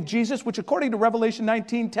testimony of Jesus, which according to Revelation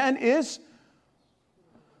 19:10 is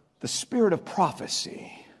the spirit of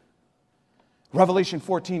prophecy. Revelation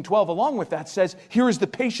 14:12, along with that, says, here is the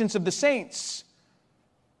patience of the saints.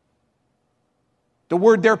 The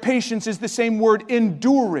word there, patience, is the same word,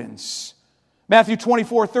 endurance. Matthew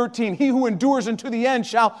 24:13, he who endures unto the end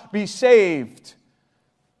shall be saved.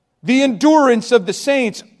 The endurance of the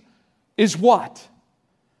saints is what?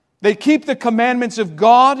 They keep the commandments of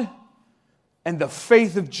God and the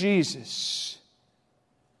faith of Jesus.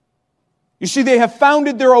 You see, they have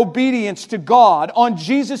founded their obedience to God on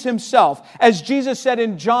Jesus himself. As Jesus said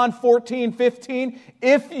in John 14:15,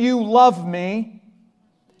 if you love me,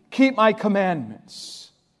 keep my commandments.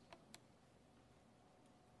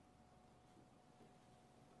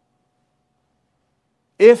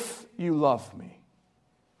 If you love me.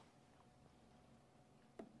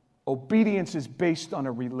 Obedience is based on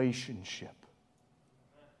a relationship.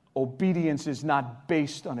 Obedience is not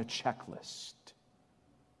based on a checklist.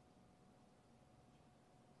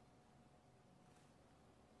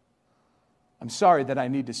 I'm sorry that I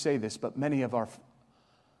need to say this, but many of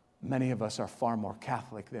us are far more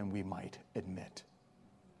Catholic than we might admit.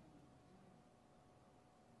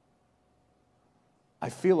 I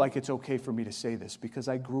feel like it's okay for me to say this because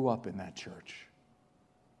I grew up in that church.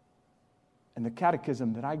 And the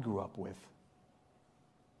catechism that I grew up with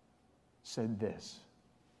said this: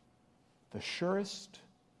 the surest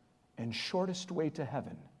and shortest way to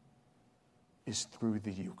heaven is through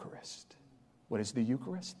the Eucharist. What is the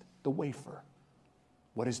Eucharist? The wafer.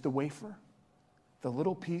 What is the wafer? The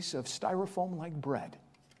little piece of styrofoam-like bread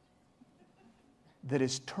that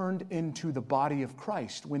is turned into the body of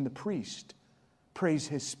Christ when the priest prays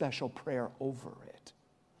his special prayer over it.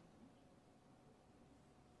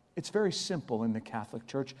 It's very simple in the Catholic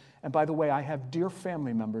Church. And by the way, I have dear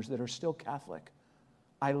family members that are still Catholic.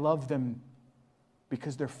 I love them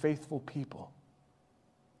because they're faithful people.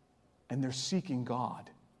 And they're seeking God.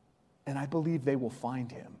 And I believe they will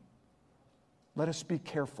find Him. Let us be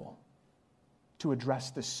careful to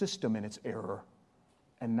address the system in its error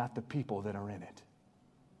and not the people that are in it.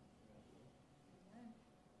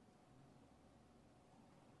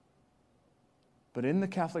 But in the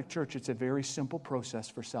Catholic Church, it's a very simple process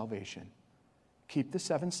for salvation. Keep the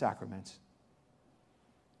 7 sacraments,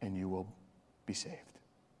 and you will be saved.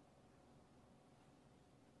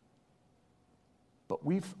 But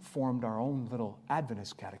we've formed our own little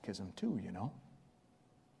Adventist catechism too, you know.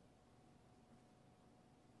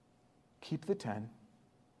 Keep the 10.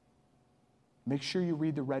 Make sure you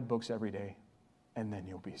read the red books every day, and then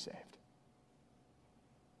you'll be saved.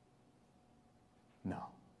 No.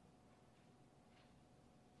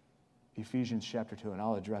 Ephesians chapter 2, and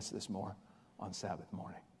I'll address this more on Sabbath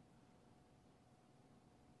morning.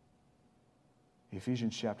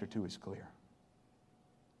 Ephesians chapter 2 is clear.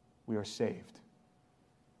 We are saved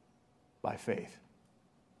by faith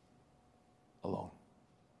alone.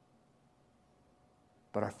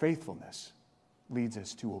 But our faithfulness leads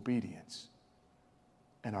us to obedience.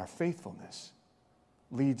 And our faithfulness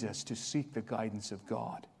leads us to seek the guidance of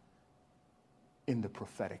God in the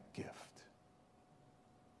prophetic gift.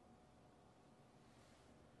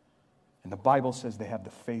 And the Bible says they have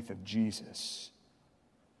the faith of Jesus.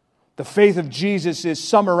 The faith of Jesus is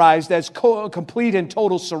summarized as complete and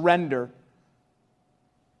total surrender.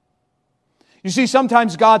 You see,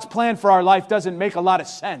 sometimes God's plan for our life doesn't make a lot of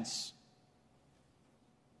sense.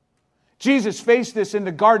 Jesus faced this in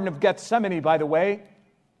the Garden of Gethsemane, by the way.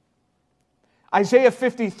 Isaiah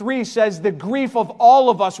 53 says the grief of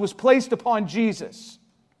all of us was placed upon Jesus.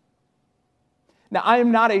 Now, I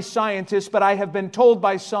am not a scientist, but I have been told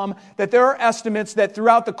by some that there are estimates that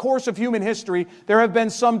throughout the course of human history, there have been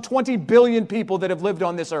some 20 billion people that have lived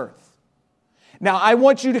on this earth. Now, I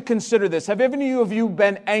want you to consider this. Have any of you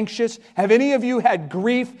been anxious? Have any of you had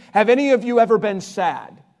grief? Have any of you ever been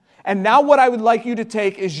sad? And now what I would like you to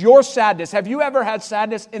take is your sadness. Have you ever had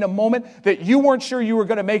sadness in a moment that you weren't sure you were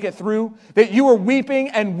going to make it through? That you were weeping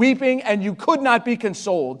and you could not be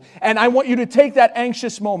consoled. And I want you to take that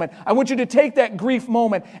anxious moment. I want you to take that grief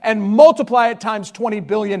moment and multiply it times 20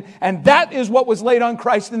 billion. And that is what was laid on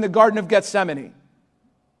Christ in the Garden of Gethsemane.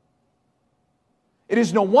 It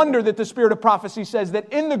is no wonder that the Spirit of prophecy says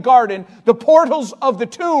that in the garden, the portals of the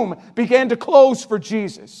tomb began to close for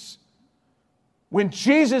Jesus. When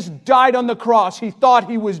Jesus died on the cross, he thought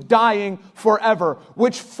he was dying forever,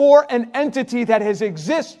 which for an entity that has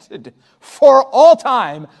existed for all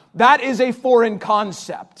time, that is a foreign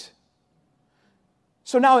concept.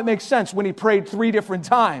 So now it makes sense when he prayed 3 different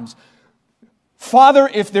times. Father,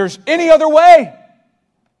 if there's any other way,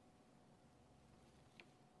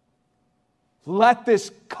 let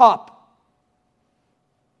this cup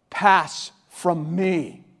pass from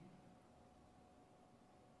me.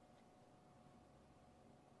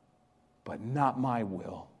 But not my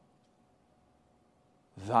will.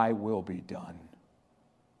 Thy will be done.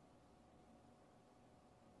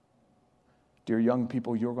 Dear young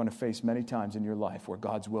people, you're going to face many times in your life where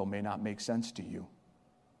God's will may not make sense to you.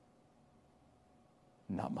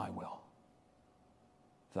 Not my will.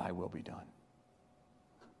 Thy will be done.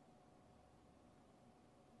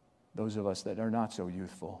 Those of us that are not so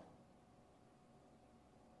youthful,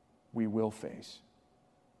 we will face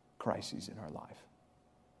crises in our life.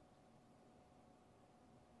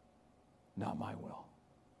 Not my will.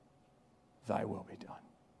 Thy will be done.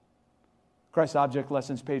 Christ Object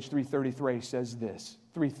Lessons, page 333 says this.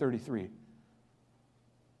 333.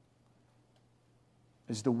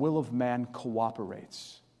 as the will of man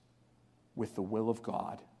cooperates with the will of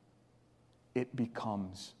God, it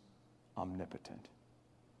becomes omnipotent.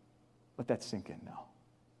 Let that sink in now.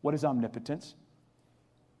 What is omnipotence?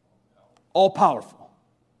 All powerful.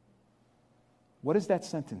 What does that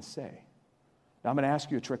sentence say? Now I'm going to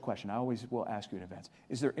ask you a trick question. I always will ask you in advance.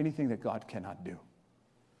 Is there anything that God cannot do?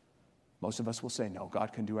 Most of us will say no,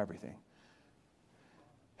 God can do everything.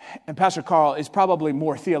 And Pastor Carl is probably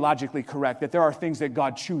more theologically correct that there are things that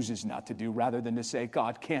God chooses not to do rather than to say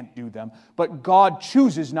God can't do them. But God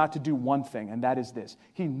chooses not to do one thing, and that is this.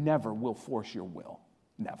 He never will force your will.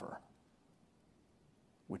 Never.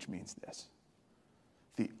 Which means this.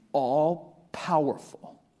 The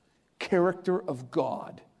all-powerful character of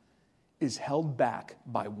God is held back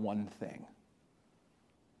by one thing.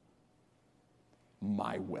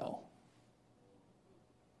 My will.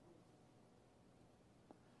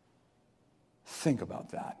 Think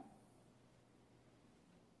about that.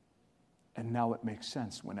 And now it makes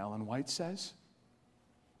sense when Ellen White says,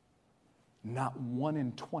 not 1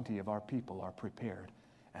 in 20 of our people are prepared.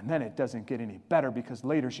 And then it doesn't get any better because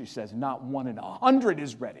later she says, not 1 in 100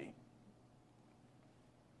 is ready.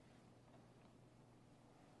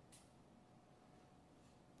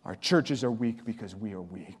 Our churches are weak because we are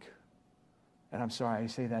weak. And I'm sorry, I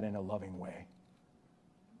say that in a loving way.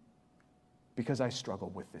 Because I struggle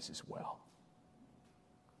with this as well.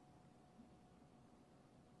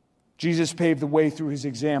 Jesus paved the way through his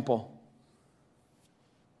example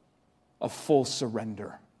of full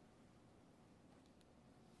surrender.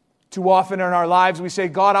 Too often in our lives we say,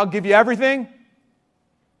 God, I'll give you everything.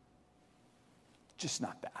 Just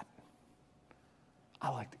not that. I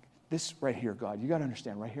like this right here, God. You got to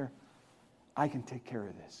understand right here, I can take care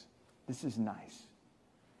of this. This is nice.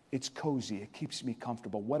 It's cozy. It keeps me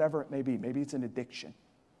comfortable. Whatever it may be. Maybe it's an addiction.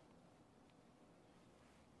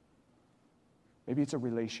 Maybe it's a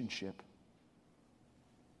relationship.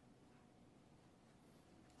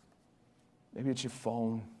 Maybe it's your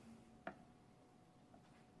phone.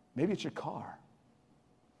 Maybe it's your car.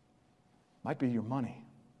 Might be your money.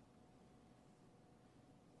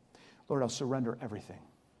 Lord, I'll surrender everything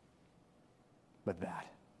but that.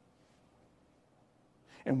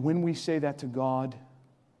 And when we say that to God,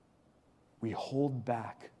 we hold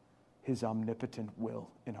back his omnipotent will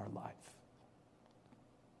in our life.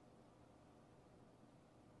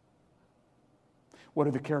 What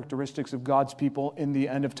are the characteristics of God's people in the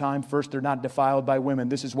end of time? First, they're not defiled by women.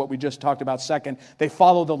 This is what we just talked about. Second, they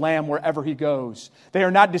follow the Lamb wherever he goes. They are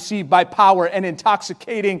not deceived by power and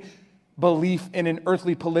intoxicating belief in an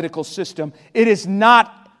earthly political system. It is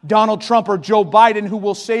not Donald Trump or Joe Biden who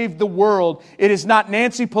will save the world. It is not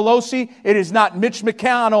Nancy Pelosi. It is not Mitch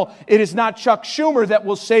McConnell. It is not Chuck Schumer that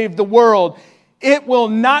will save the world. It will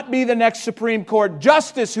not be the next Supreme Court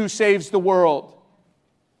justice who saves the world.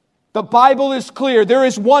 The Bible is clear. There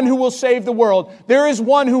is one who will save the world. There is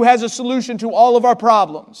one who has a solution to all of our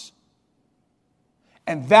problems.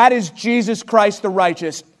 And that is Jesus Christ the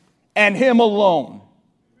righteous and him alone.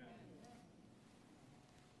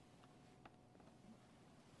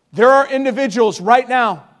 There are individuals right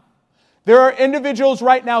now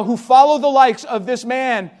who follow the likes of this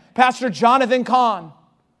man, Pastor Jonathan Cahn,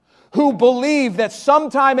 who believe that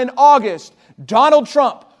sometime in August, Donald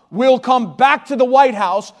Trump will come back to the White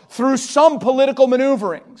House through some political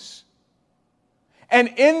maneuverings. And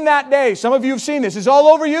in that day, some of you have seen this, it's all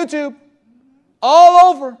over YouTube.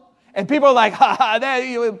 All over. And people are like,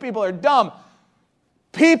 people are dumb.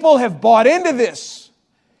 People have bought into this.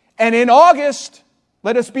 And in August,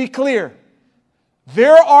 let us be clear,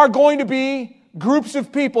 there are going to be groups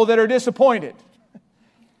of people that are disappointed.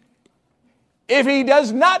 If he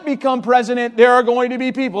does not become president, there are going to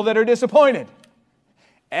be people that are disappointed.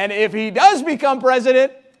 And if he does become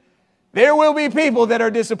president, there will be people that are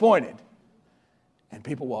disappointed. And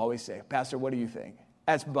people will always say, Pastor, what do you think?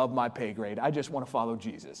 That's above my pay grade. I just want to follow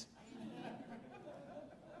Jesus.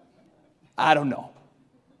 I don't know.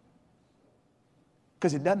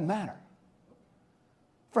 Because it doesn't matter.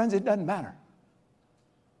 Friends, it doesn't matter.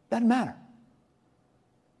 Doesn't matter.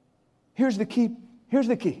 Here's the key. Here's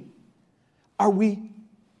the key. Are we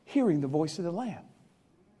hearing the voice of the Lamb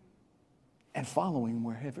and following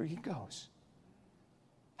wherever he goes?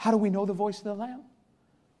 How do we know the voice of the Lamb?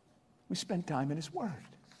 We spend time in his word.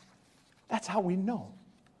 That's how we know.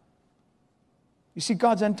 You see,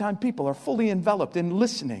 God's end time people are fully enveloped in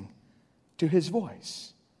listening to his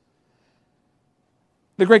voice.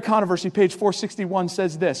 The Great Controversy, page 461,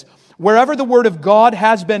 says this: wherever the word of God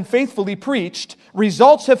has been faithfully preached,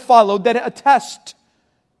 results have followed that attest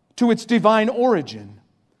to its divine origin.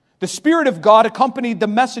 The Spirit of God accompanied the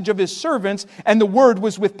message of His servants, and the word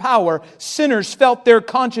was with power. Sinners felt their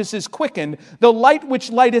consciences quickened. The light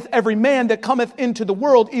which lighteth every man that cometh into the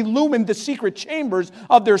world illumined the secret chambers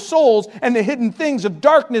of their souls, and the hidden things of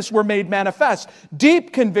darkness were made manifest.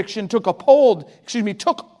 Deep conviction took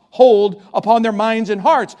hold upon their minds and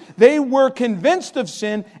hearts. They were convinced of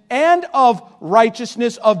sin and of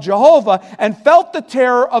righteousness of Jehovah, and felt the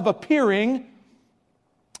terror of appearing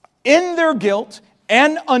in their guilt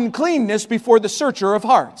and uncleanness before the searcher of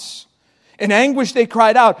hearts. In anguish they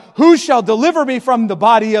cried out, "Who shall deliver me from the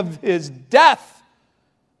body of his death?"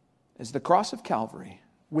 As the cross of Calvary,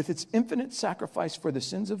 with its infinite sacrifice for the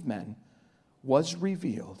sins of men, was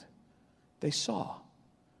revealed, they saw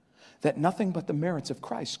that nothing but the merits of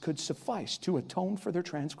Christ could suffice to atone for their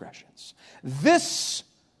transgressions. This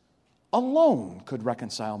alone could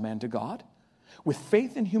reconcile man to God. With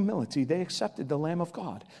faith and humility, they accepted the Lamb of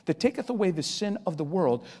God that taketh away the sin of the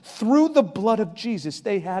world. Through the blood of Jesus,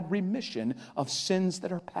 they had remission of sins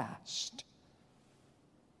that are past.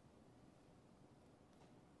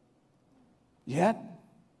 Yet,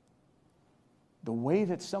 the way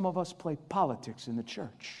that some of us play politics in the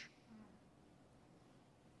church,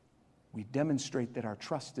 we demonstrate that our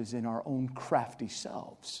trust is in our own crafty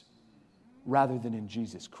selves rather than in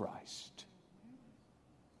Jesus Christ.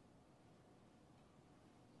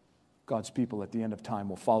 God's people at the end of time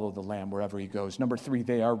will follow the Lamb wherever He goes. Number 3,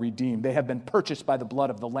 they are redeemed. They have been purchased by the blood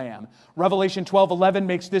of the Lamb. Revelation 12:11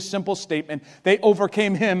 makes this simple statement. They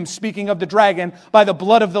overcame him, speaking of the dragon, by the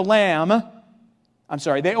blood of the Lamb.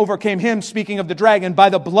 They overcame him, speaking of the dragon, by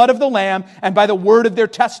the blood of the Lamb and by the word of their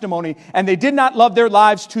testimony. And they did not love their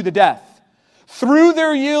lives to the death. Through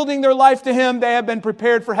their yielding their life to Him, they have been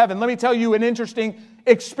prepared for heaven. Let me tell you an interesting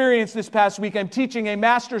experience this past week. I'm teaching a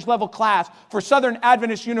master's level class for Southern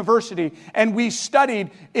Adventist University, and we studied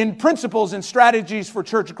in principles and strategies for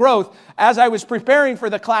church growth. As I was preparing for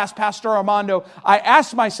the class, Pastor Armando, I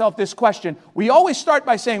asked myself this question. We always start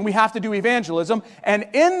by saying we have to do evangelism, and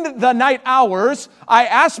in the night hours, I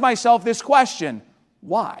asked myself this question: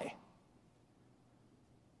 why?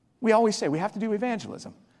 We always say we have to do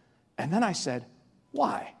evangelism. And then I said,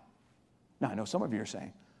 why? Now, I know some of you are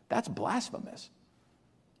saying, that's blasphemous.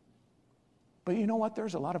 But you know what?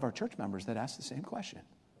 There's a lot of our church members that ask the same question.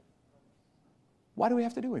 Why do we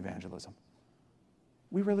have to do evangelism?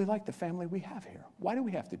 We really like the family we have here. Why do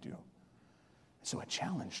we have to do? So it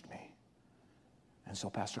challenged me. And so,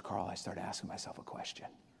 Pastor Carl, I started asking myself a question.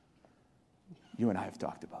 You and I have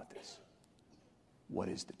talked about this. What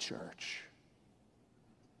is the church?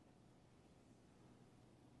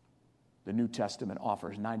 The New Testament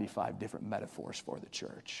offers 95 different metaphors for the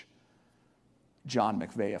church. John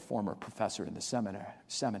McVeigh, a former professor in the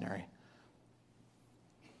seminary,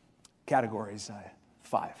 categories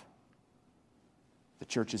 5. The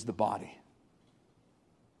church is the body.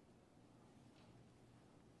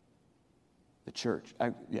 The church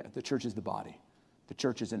is the body. The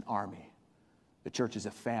church is an army. The church is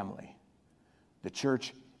a family. The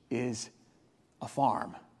church is a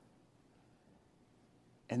farm.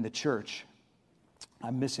 And the church,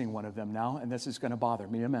 I'm missing one of them now, and this is going to bother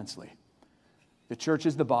me immensely. The church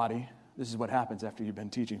is the body. This is what happens after you've been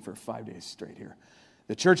teaching for 5 days straight here.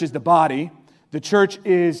 The church is the body. The church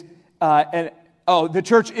is the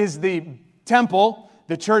church is the temple.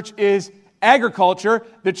 The church is agriculture.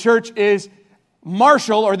 The church is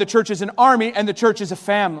martial, or the church is an army, and the church is a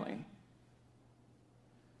family.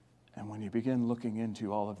 And when you begin looking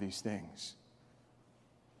into all of these things,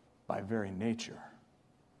 by very nature,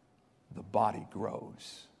 the body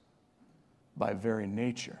grows. By very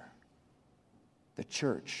nature, the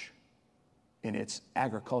church, in its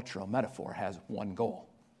agricultural metaphor, has one goal.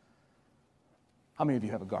 How many of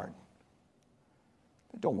you have a garden?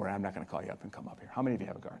 Don't worry, I'm not going to call you up and come up here. How many of you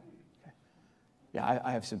have a garden? Okay. Yeah,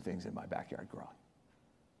 I have some things in my backyard growing.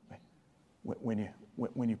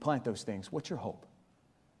 When you plant those things, what's your hope?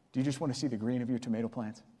 Do you just want to see the green of your tomato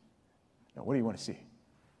plants? No, what do you want to see?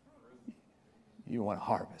 You want to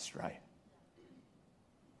harvest, right?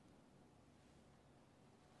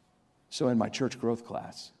 So in my church growth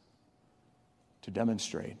class, to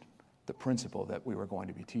demonstrate the principle that we were going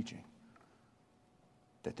to be teaching,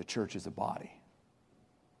 that the church is a body,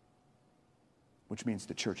 which means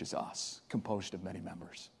the church is us, composed of many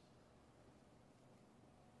members.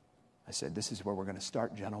 I said, this is where we're going to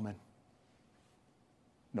start, gentlemen.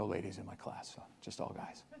 No ladies in my class, so just all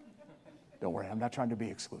guys. Don't worry, I'm not trying to be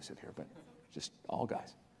exclusive here, but just all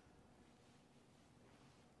guys.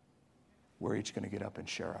 We're each going to get up and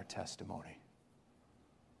share our testimony,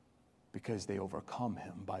 because they overcome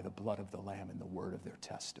him by the blood of the Lamb and the word of their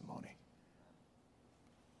testimony.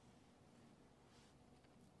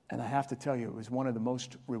 And I have to tell you, it was one of the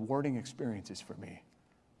most rewarding experiences for me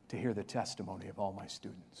to hear the testimony of all my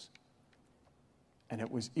students. And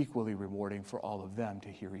it was equally rewarding for all of them to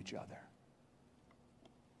hear each other.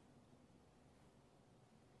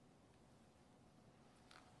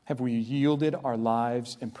 Have we yielded our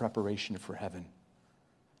lives in preparation for heaven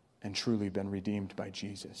and truly been redeemed by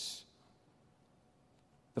Jesus?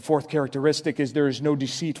 The fourth characteristic is there is no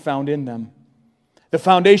deceit found in them. The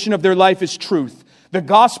foundation of their life is truth. The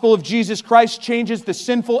gospel of Jesus Christ changes the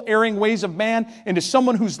sinful, erring ways of man into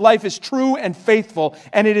someone whose life is true and faithful,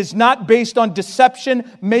 and it is not based on deception,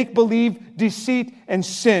 make-believe, deceit, and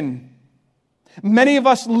sin. Many of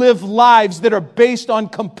us live lives that are based on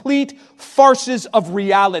complete farces of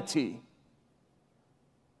reality.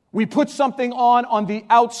 We put something on the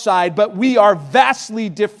outside, but we are vastly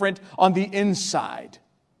different on the inside.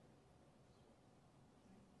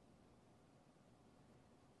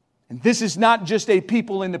 And this is not just a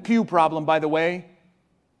people in the pew problem, by the way.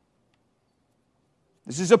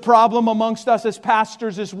 This is a problem amongst us as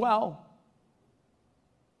pastors as well.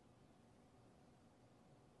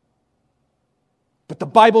 But the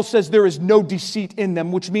Bible says there is no deceit in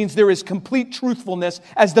them, which means there is complete truthfulness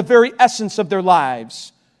as the very essence of their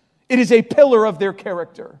lives. It is a pillar of their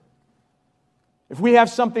character. If we have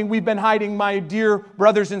something we've been hiding, my dear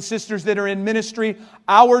brothers and sisters that are in ministry,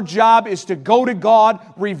 our job is to go to God,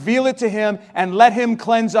 reveal it to Him, and let Him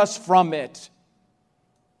cleanse us from it.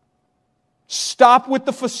 Stop with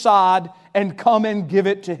the facade and come and give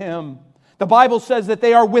it to Him. The Bible says that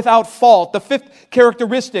they are without fault. The fifth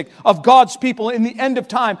characteristic of God's people in the end of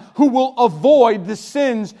time who will avoid the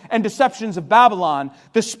sins and deceptions of Babylon.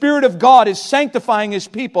 The Spirit of God is sanctifying His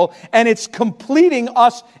people, and it's completing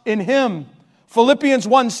us in Him. Philippians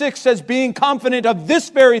 1:6 says, being confident of this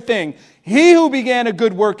very thing, He who began a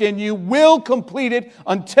good work in you will complete it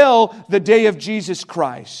until the day of Jesus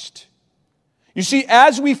Christ. You see,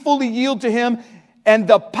 as we fully yield to Him and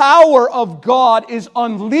the power of God is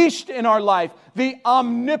unleashed in our life, the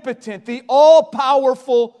omnipotent, the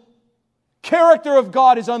all-powerful character of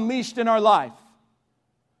God is unleashed in our life,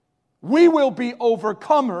 we will be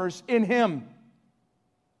overcomers in Him.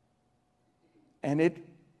 And it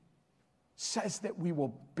says that we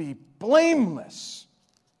will be blameless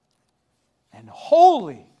and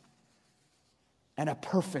holy and a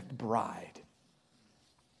perfect bride.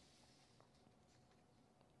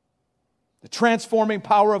 The transforming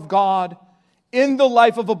power of God in the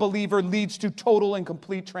life of a believer leads to total and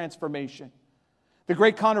complete transformation. The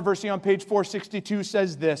Great Controversy on page 462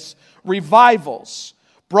 says this: revivals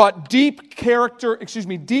brought deep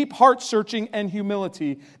heart-searching and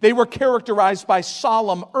humility. They were characterized by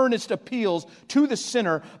solemn, earnest appeals to the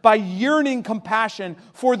sinner, by yearning compassion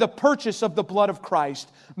for the purchase of the blood of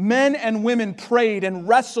Christ. Men and women prayed and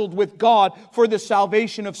wrestled with God for the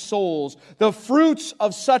salvation of souls. The fruits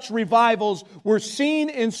of such revivals were seen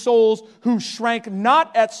in souls who shrank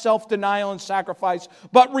not at self-denial and sacrifice,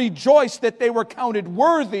 but rejoiced that they were counted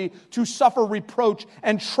worthy to suffer reproach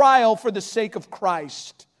and trial for the sake of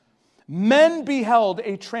Christ. Men beheld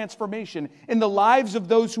a transformation in the lives of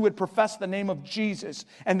those who had professed the name of Jesus,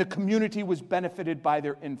 and the community was benefited by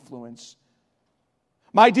their influence.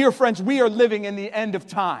 My dear friends, we are living in the end of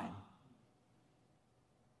time.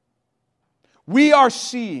 We are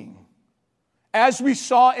seeing, as we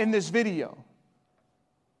saw in this video,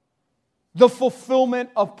 the fulfillment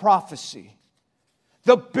of prophecy,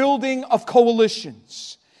 the building of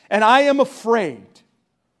coalitions. And I am afraid,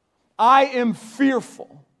 I am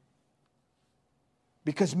fearful,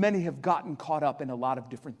 because many have gotten caught up in a lot of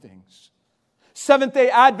different things. Seventh-day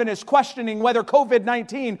Adventists questioning whether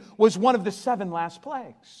COVID-19 was one of the 7 last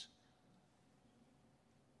plagues.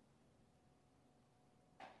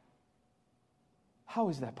 How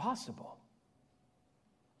is that possible?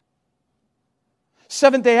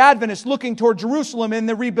 Seventh-day Adventists looking toward Jerusalem in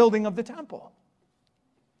the rebuilding of the temple.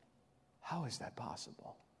 How is that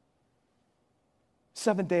possible?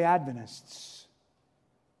 Seventh-day Adventists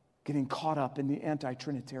getting caught up in the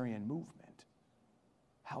anti-Trinitarian movement.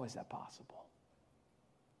 How is that possible?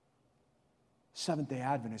 Seventh-day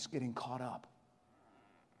Adventists getting caught up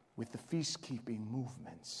with the feast-keeping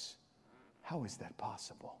movements. How is that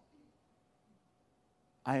possible?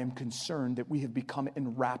 I am concerned that we have become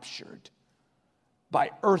enraptured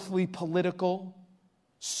by earthly, political,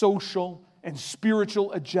 social, and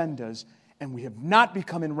spiritual agendas, and we have not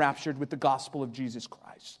become enraptured with the gospel of Jesus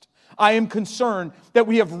Christ. I am concerned that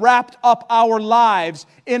we have wrapped up our lives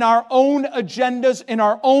in our own agendas, in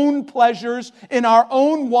our own pleasures, in our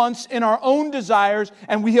own wants, in our own desires,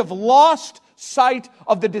 and we have lost sight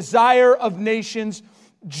of the desire of nations,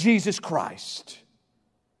 Jesus Christ.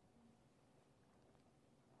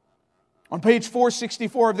 On page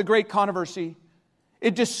 464 of the Great Controversy,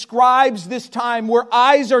 it describes this time where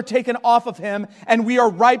eyes are taken off of him and we are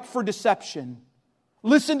ripe for deception.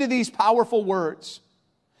 Listen to these powerful words.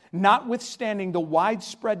 Notwithstanding the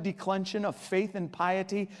widespread declension of faith and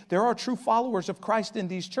piety, there are true followers of Christ in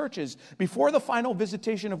these churches. Before the final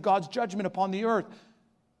visitation of God's judgment upon the earth,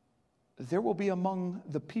 there will be among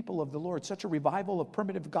the people of the Lord such a revival of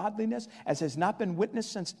primitive godliness as has not been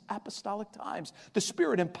witnessed since apostolic times. The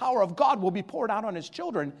Spirit and power of God will be poured out on His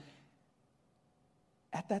children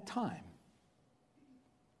at that time.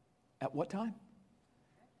 At what time?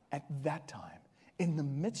 At that time. In the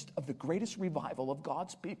midst of the greatest revival of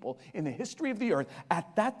God's people in the history of the earth,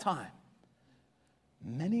 at that time,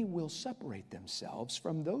 many will separate themselves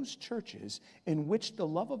from those churches in which the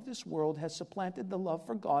love of this world has supplanted the love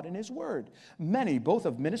for God and His Word. Many, both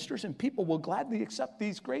of ministers and people, will gladly accept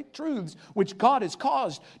these great truths which God has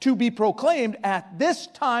caused to be proclaimed at this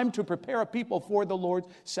time to prepare a people for the Lord's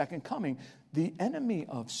second coming. The enemy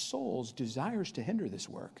of souls desires to hinder this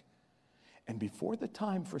work. And before the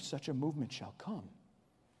time for such a movement shall come,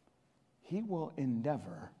 he will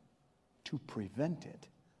endeavor to prevent it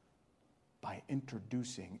by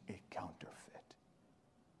introducing a counterfeit.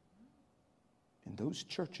 In those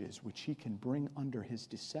churches which he can bring under his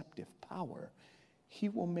deceptive power, he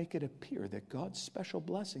will make it appear that God's special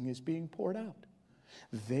blessing is being poured out.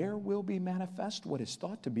 There will be manifest what is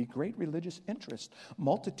thought to be great religious interest.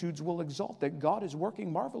 Multitudes will exult that God is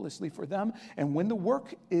working marvelously for them, and when the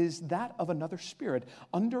work is that of another spirit,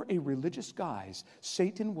 under a religious guise,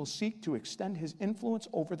 Satan will seek to extend his influence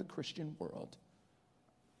over the Christian world.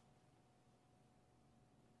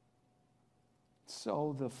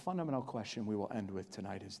 So the fundamental question we will end with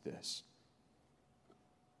tonight is this.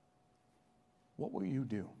 What will you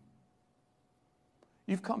do?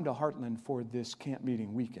 You've come to Heartland for this camp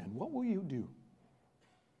meeting weekend. What will you do?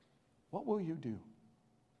 What will you do?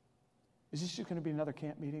 Is this just going to be another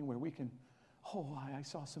camp meeting where we can, I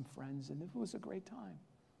saw some friends and it was a great time,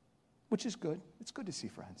 which is good. It's good to see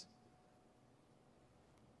friends.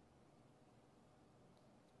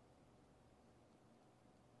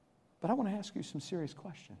 But I want to ask you some serious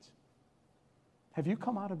questions. Have you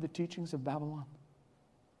come out of the teachings of Babylon?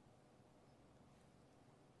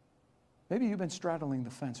 Maybe you've been straddling the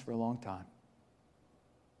fence for a long time.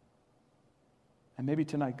 And maybe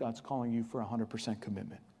tonight God's calling you for 100%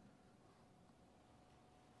 commitment.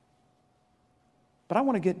 But I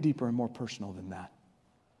want to get deeper and more personal than that.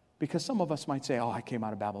 Because some of us might say, I came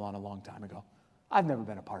out of Babylon a long time ago. I've never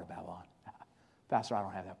been a part of Babylon. Pastor, I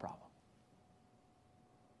don't have that problem.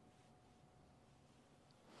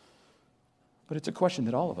 But it's a question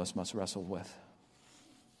that all of us must wrestle with.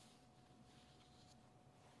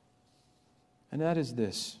 And that is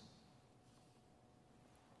this.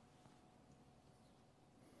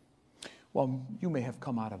 While you may have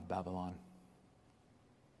come out of Babylon,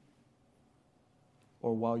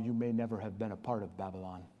 or while you may never have been a part of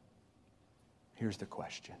Babylon, here's the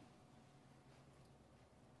question.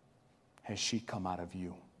 Has she come out of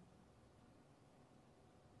you?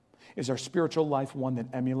 Is our spiritual life one that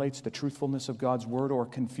emulates the truthfulness of God's Word or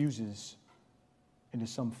confuses into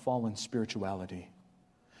some fallen spirituality?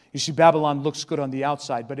 You see, Babylon looks good on the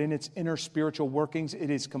outside, but in its inner spiritual workings, it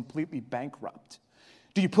is completely bankrupt.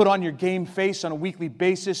 Do you put on your game face on a weekly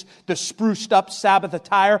basis, the spruced up Sabbath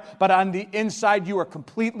attire, but on the inside you are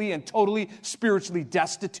completely and totally spiritually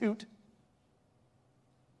destitute?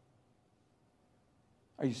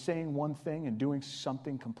 Are you saying one thing and doing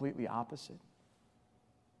something completely opposite?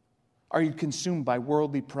 Are you consumed by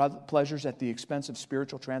worldly pleasures at the expense of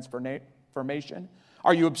spiritual transformation?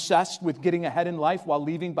 Are you obsessed with getting ahead in life while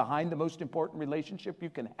leaving behind the most important relationship you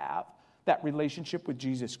can have, that relationship with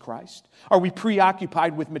Jesus Christ? Are we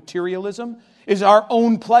preoccupied with materialism? Is our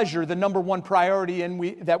own pleasure the number one priority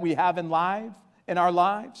that we have in our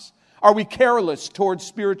lives? Are we careless towards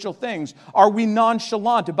spiritual things? Are we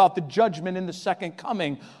nonchalant about the judgment in the second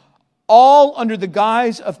coming? All under the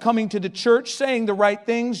guise of coming to the church, saying the right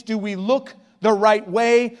things, do we look the right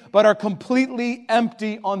way, but are completely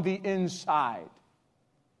empty on the inside?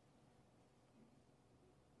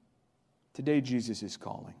 Today, Jesus is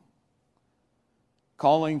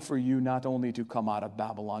calling for you not only to come out of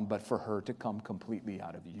Babylon, but for her to come completely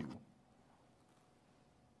out of you.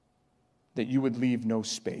 That you would leave no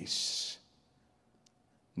space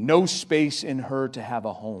in her to have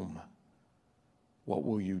a home. What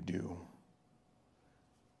will you do?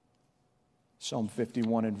 Psalm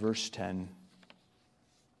 51 and verse 10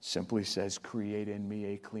 simply says, create in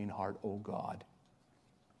me a clean heart, O God,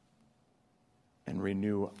 and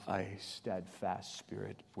renew a steadfast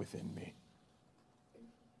spirit within me.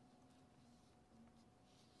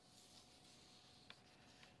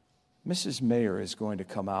 Mrs. Mayer is going to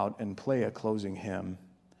come out and play a closing hymn.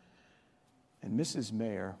 And Mrs.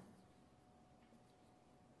 Mayer,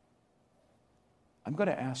 I'm going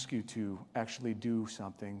to ask you to actually do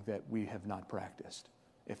something that we have not practiced,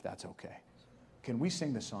 if that's okay. Can we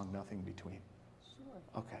sing the song Nothing Between?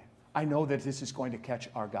 Sure. Okay. I know that this is going to catch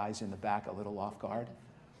our guys in the back a little off guard,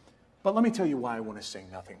 but let me tell you why I want to sing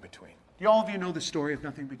Nothing Between. Do all of you know the story of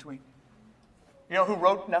Nothing Between? You know who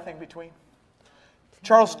wrote Nothing Between?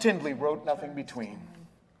 Charles Tindley wrote Nothing Between.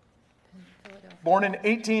 Born in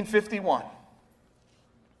 1851.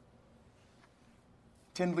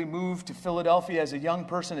 Tindley moved to Philadelphia as a young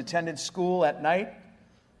person, attended school at night.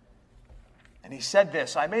 And he said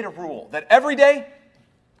this, I made a rule that every day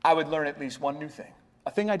I would learn at least one new thing. A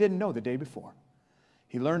thing I didn't know the day before.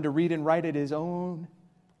 He learned to read and write on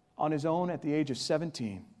his own at the age of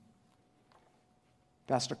 17.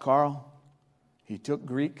 Pastor Carl, he took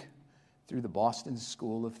Greek through the Boston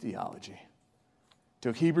School of Theology.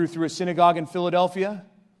 Took Hebrew through a synagogue in Philadelphia.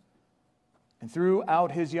 And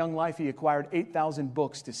throughout his young life, he acquired 8,000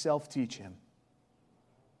 books to self-teach him.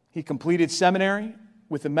 He completed seminary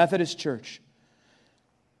with the Methodist Church.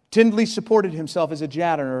 Tindley supported himself as a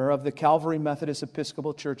janitor of the Calvary Methodist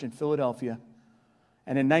Episcopal Church in Philadelphia.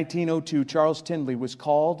 And in 1902, Charles Tindley was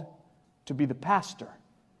called to be the pastor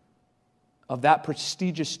of that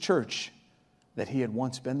prestigious church that he had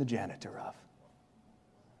once been the janitor of.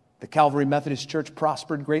 The Calvary Methodist Church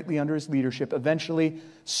prospered greatly under his leadership. Eventually,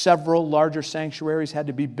 several larger sanctuaries had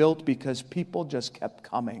to be built because people just kept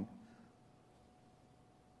coming.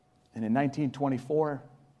 And in 1924,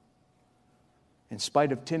 in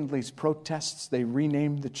spite of Tindley's protests, they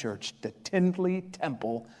renamed the church the Tindley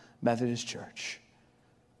Temple Methodist Church.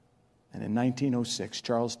 And in 1906,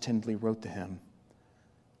 Charles Tindley wrote the hymn,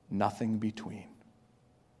 Nothing Between.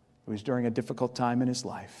 It was during a difficult time in his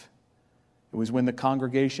life. It was when the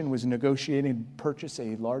congregation was negotiating to purchase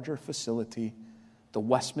a larger facility, the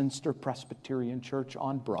Westminster Presbyterian Church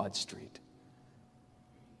on Broad Street.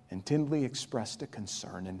 And Tindley expressed a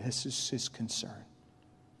concern, and this is his concern,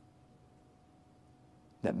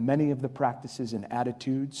 that many of the practices and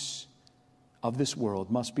attitudes of this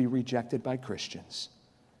world must be rejected by Christians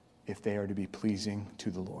if they are to be pleasing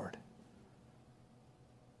to the Lord.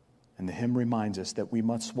 And the hymn reminds us that we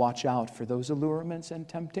must watch out for those allurements and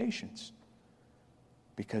temptations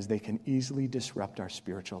because they can easily disrupt our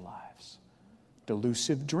spiritual lives.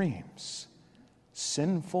 Delusive dreams,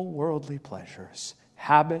 sinful worldly pleasures,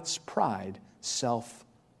 habits, pride, self,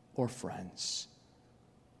 or friends.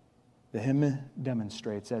 The hymn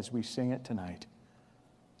demonstrates, as we sing it tonight,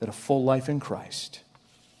 that a full life in Christ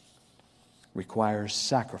requires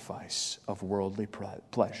sacrifice of worldly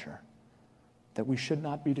pleasure, that we should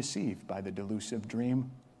not be deceived by the delusive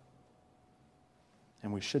dream,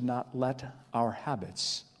 and we should not let our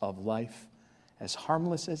habits of life, as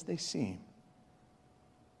harmless as they seem,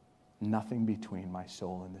 nothing between my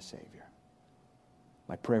soul and the Savior.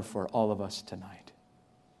 My prayer for all of us tonight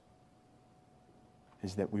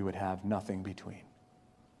is that we would have nothing between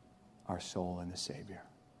our soul and the Savior,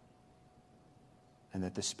 and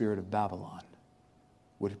that the spirit of Babylon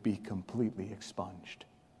would be completely expunged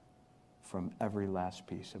from every last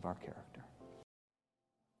piece of our character.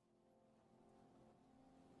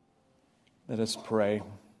 Let us pray.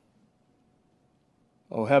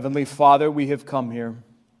 Oh, Heavenly Father, we have come here.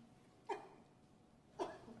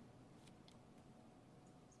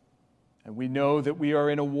 And we know that we are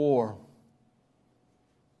in a war.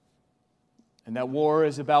 And that war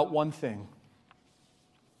is about one thing.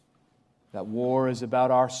 That war is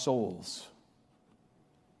about our souls.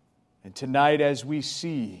 And tonight, as we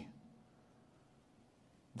see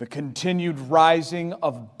the continued rising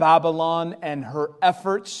of Babylon and her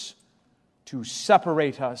efforts to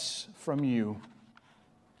separate us from you,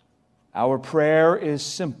 our prayer is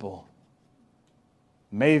simple.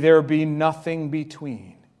 May there be nothing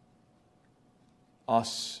between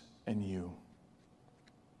us and you.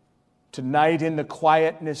 Tonight, in the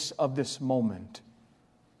quietness of this moment,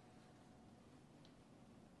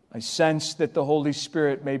 I sense that the Holy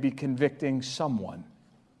Spirit may be convicting someone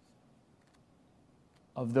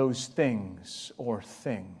of those things or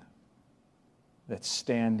thing that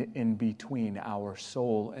stand in between our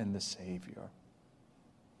soul and the Savior.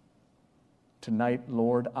 Tonight,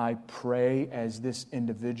 Lord, I pray as this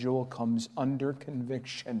individual comes under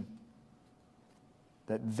conviction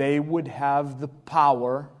that they would have the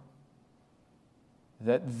power,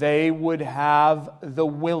 that they would have the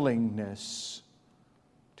willingness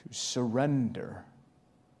to surrender,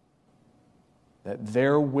 that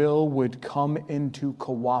their will would come into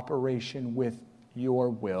cooperation with your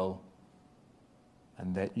will,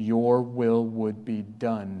 and that your will would be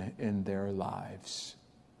done in their lives.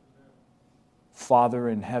 Father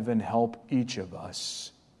in heaven, help each of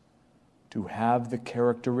us to have the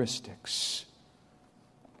characteristics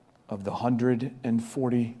of the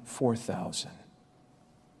 144,000.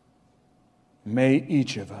 May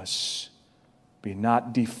each of us be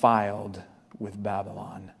not defiled with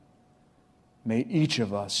Babylon. May each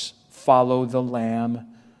of us follow the Lamb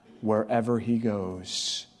wherever he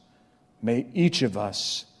goes. May each of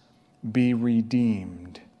us be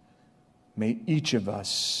redeemed. May each of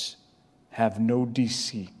us have no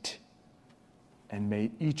deceit. And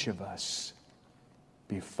may each of us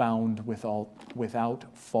be found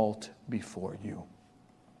without fault before you.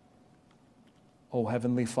 Oh,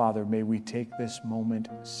 Heavenly Father, may we take this moment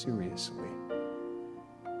seriously.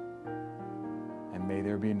 And may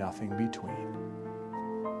there be nothing between.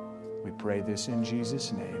 We pray this in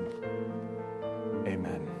Jesus' name.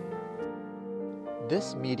 Amen.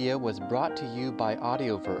 This media was brought to you by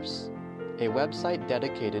Audioverse, a website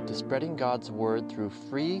dedicated to spreading God's Word through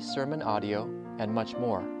free sermon audio and much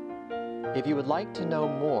more. If you would like to know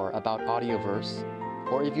more about Audioverse,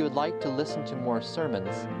 or if you would like to listen to more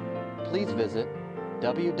sermons, please visit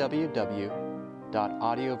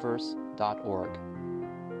www.audioverse.org.